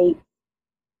 hey,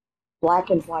 black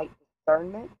and white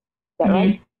discernment. Is that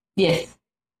right? Yes.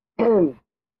 To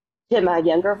my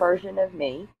younger version of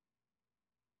me.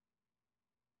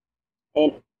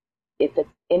 And if it's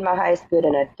in my highest good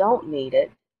and I don't need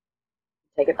it,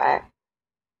 take it back.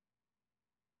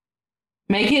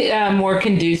 Make it more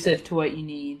conducive to what you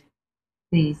need,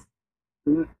 please.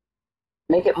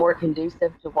 Make it more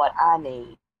conducive to what I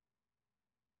need.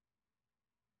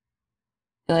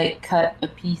 Like, cut a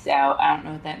piece out. I don't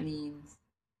know what that means.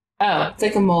 Oh, it's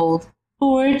like a mold.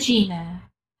 For Gina.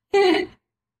 And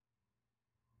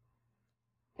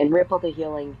ripple the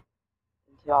healing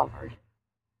into all versions.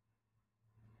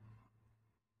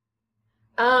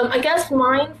 I guess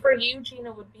mine for you,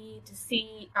 Gina, would be to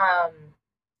see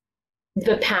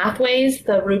the pathways,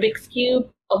 the Rubik's Cube,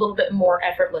 a little bit more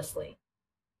effortlessly.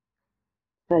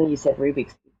 Funny you said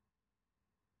Rubik's Cube.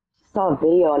 I saw a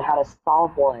video on how to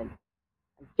solve one.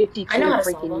 I'm 52 I know how to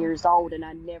solve freaking them. years old, and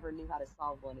I never knew how to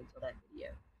solve one until that video.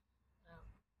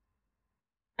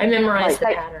 I memorized the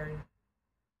Right, pattern.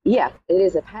 Yeah, it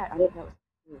is a pattern. I didn't know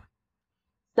it was.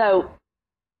 So,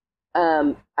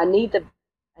 I need the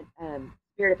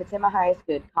Spirit, if it's in my highest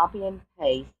good, copy and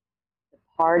paste the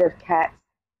part of Kat's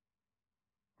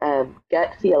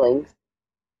gut feelings.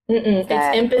 It's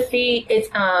empathy. It's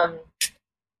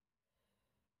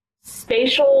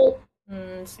spatial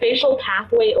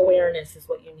pathway awareness is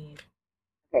what you need.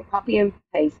 Okay, copy and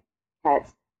paste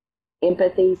Kat's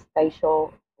empathy,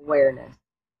 spatial awareness.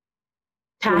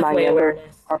 Pathway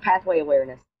awareness. Or pathway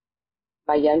awareness.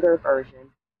 My younger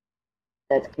version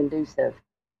that's conducive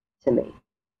to me.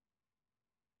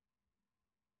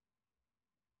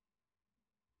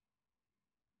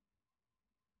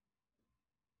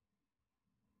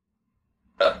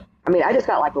 I mean, I just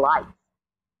got like lights.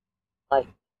 Like,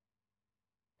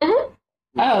 Mm-hmm.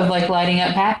 Oh, like lighting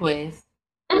up pathways.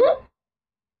 Mm-hmm.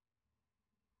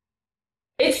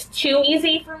 It's too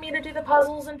easy for me to do the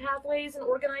puzzles and pathways and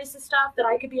organize the stuff that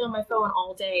I could be on my phone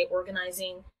all day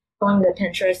organizing, going to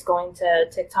Pinterest, going to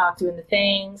TikTok, doing the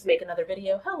things, make another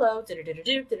video. Hello,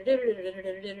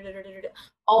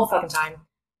 all the fucking time.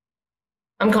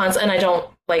 I'm constant, and I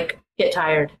don't like get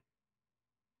tired.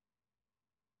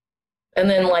 And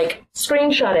then like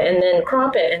screenshot it, and then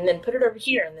crop it, and then put it over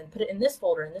here, and then put it in this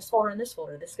folder, and this folder, and this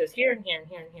folder. This goes here and here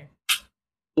and here and here.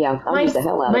 Yeah, I use the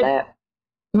hell out of that.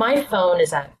 My phone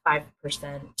is at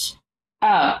 5%.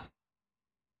 Oh.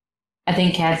 I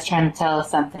think Kat's trying to tell us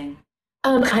something.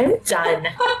 I'm done.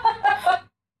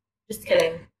 Just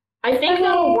kidding. I think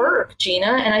that'll work, Gina,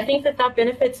 and I think that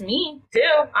benefits me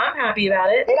too. I'm happy about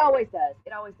it. It always does.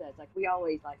 It always does. Like we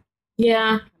always like.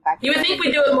 Yeah. You would think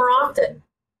we do it more often.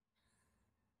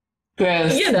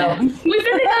 Gross. You know, we've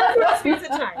been together for 6 weeks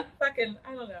at a time. Fucking,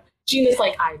 I don't know. Gina's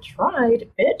like, I tried,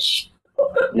 bitch.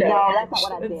 No, that's not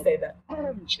what I did. She wouldn't say that.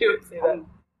 She wouldn't say that.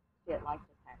 Shit like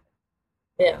this happened.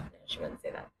 Yeah, she wouldn't say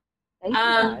that. Thank you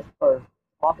guys for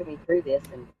walking me through this,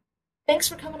 and thanks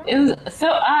for coming on. It was so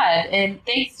odd, and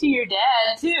thanks to your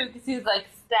dad too, because he was like,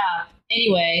 "Stop."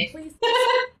 Anyway, please.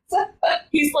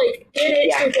 He's like, "Get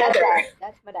it together."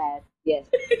 That's my dad. Yes.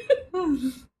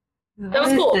 That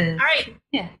was cool. All right.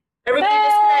 Yeah. Everybody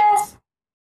disconnect.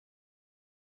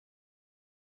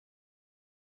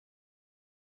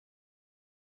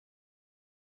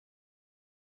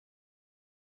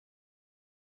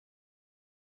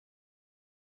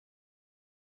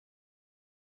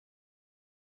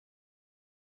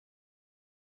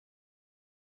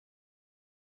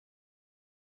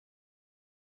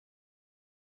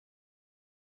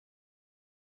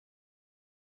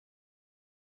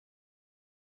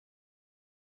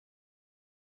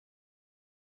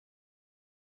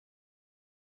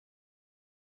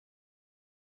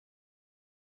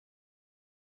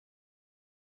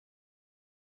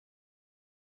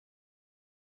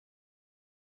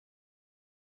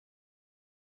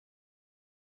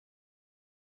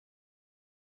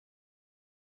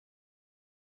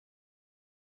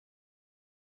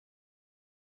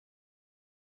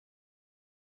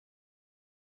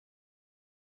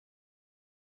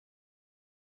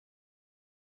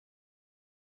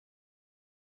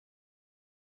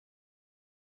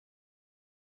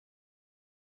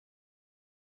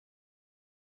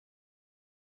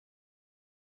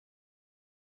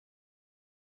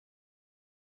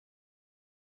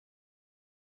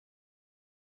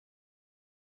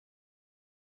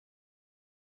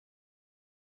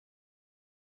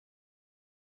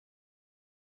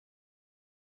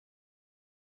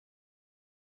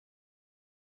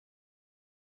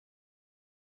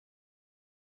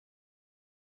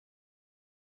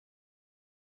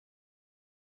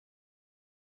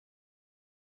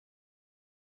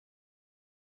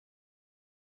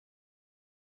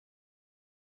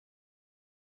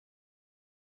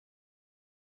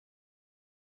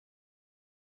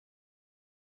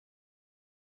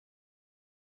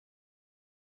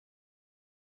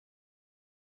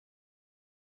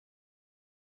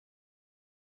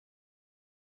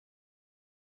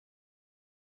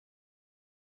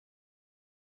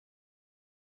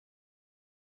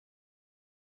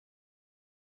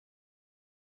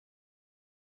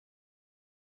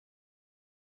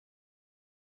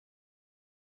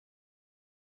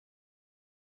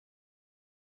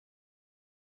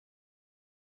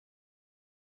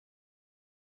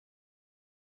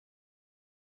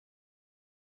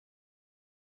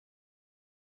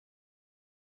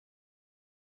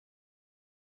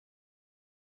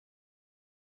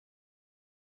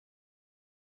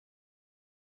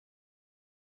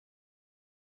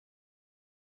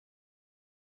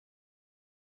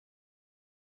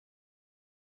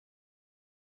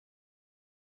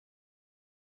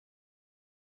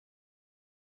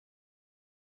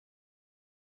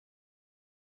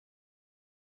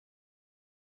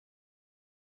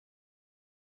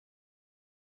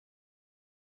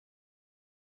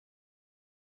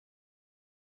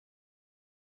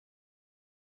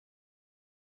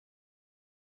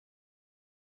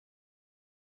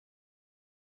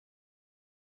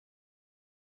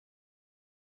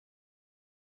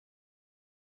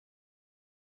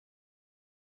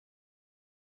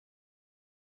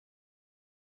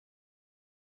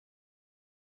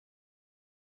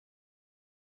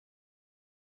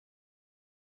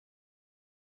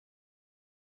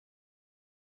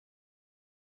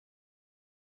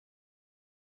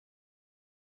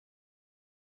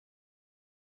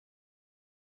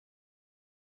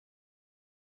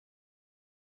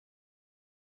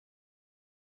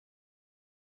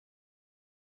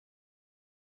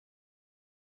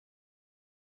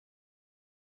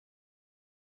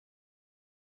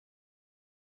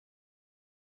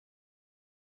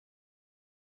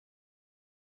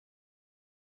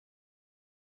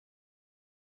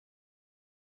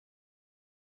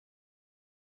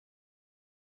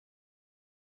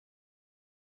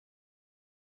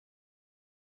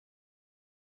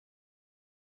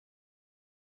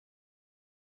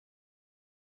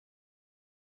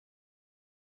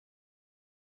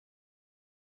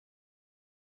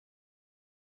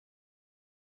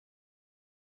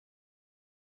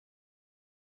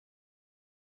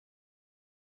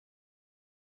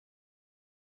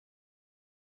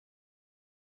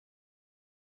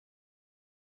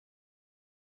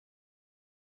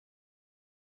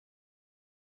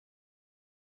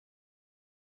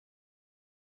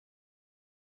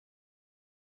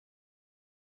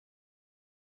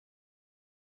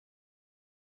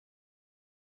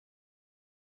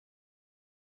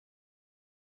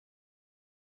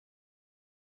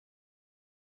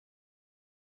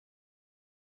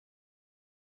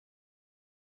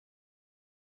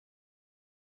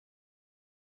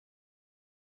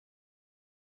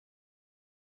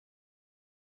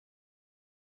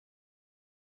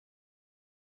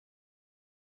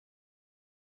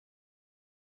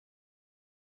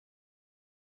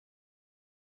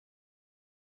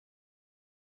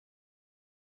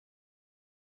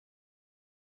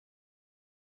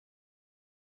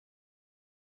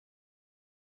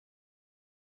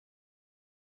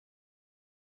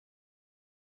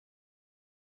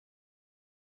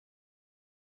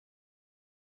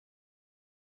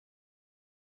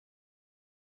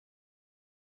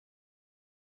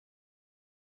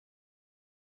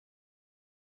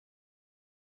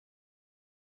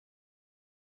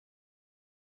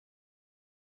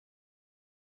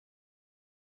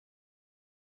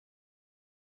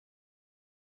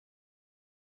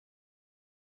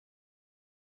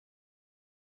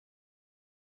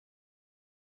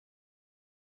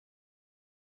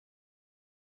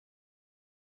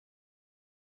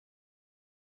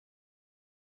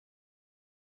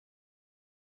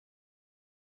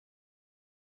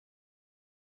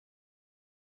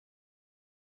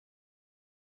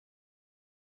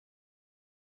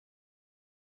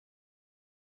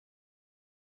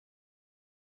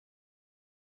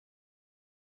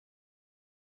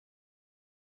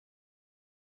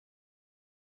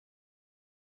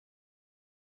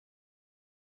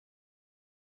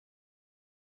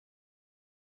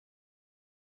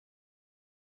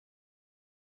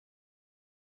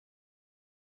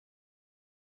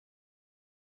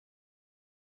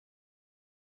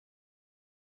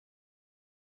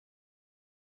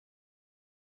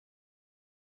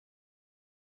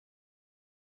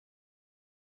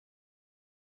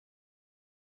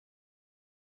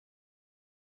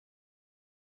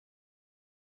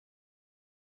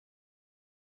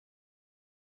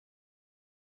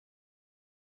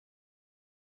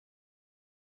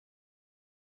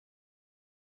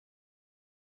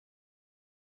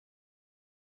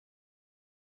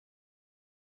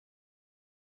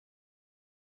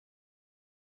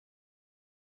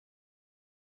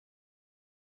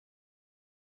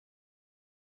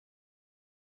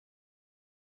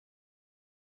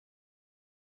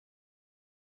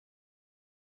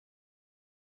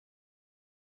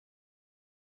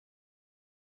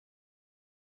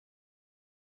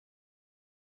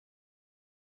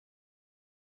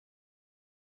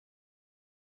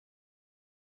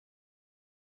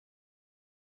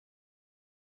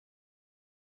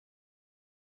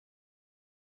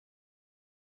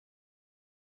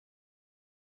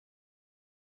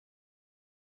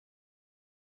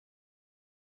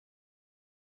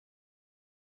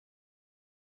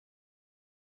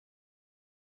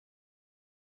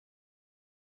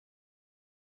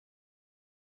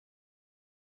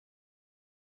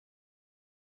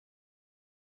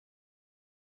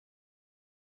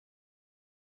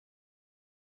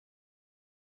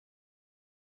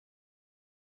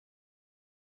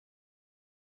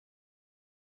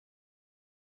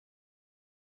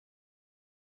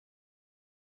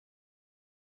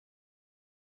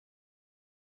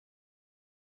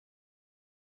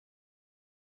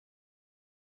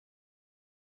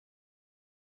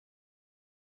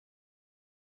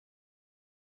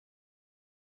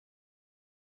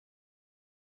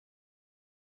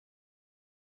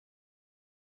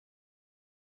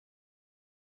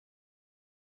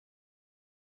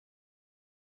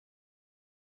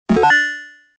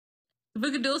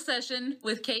 book a dual session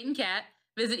with Kate and Kat,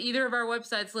 visit either of our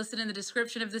websites listed in the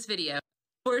description of this video.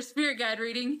 For a spirit guide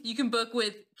reading, you can book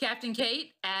with Captain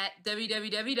Kate at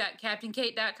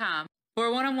www.captainkate.com. For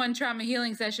a one-on-one trauma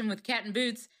healing session with Cat and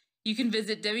Boots, you can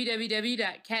visit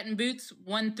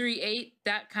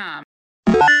www.catandboots138.com.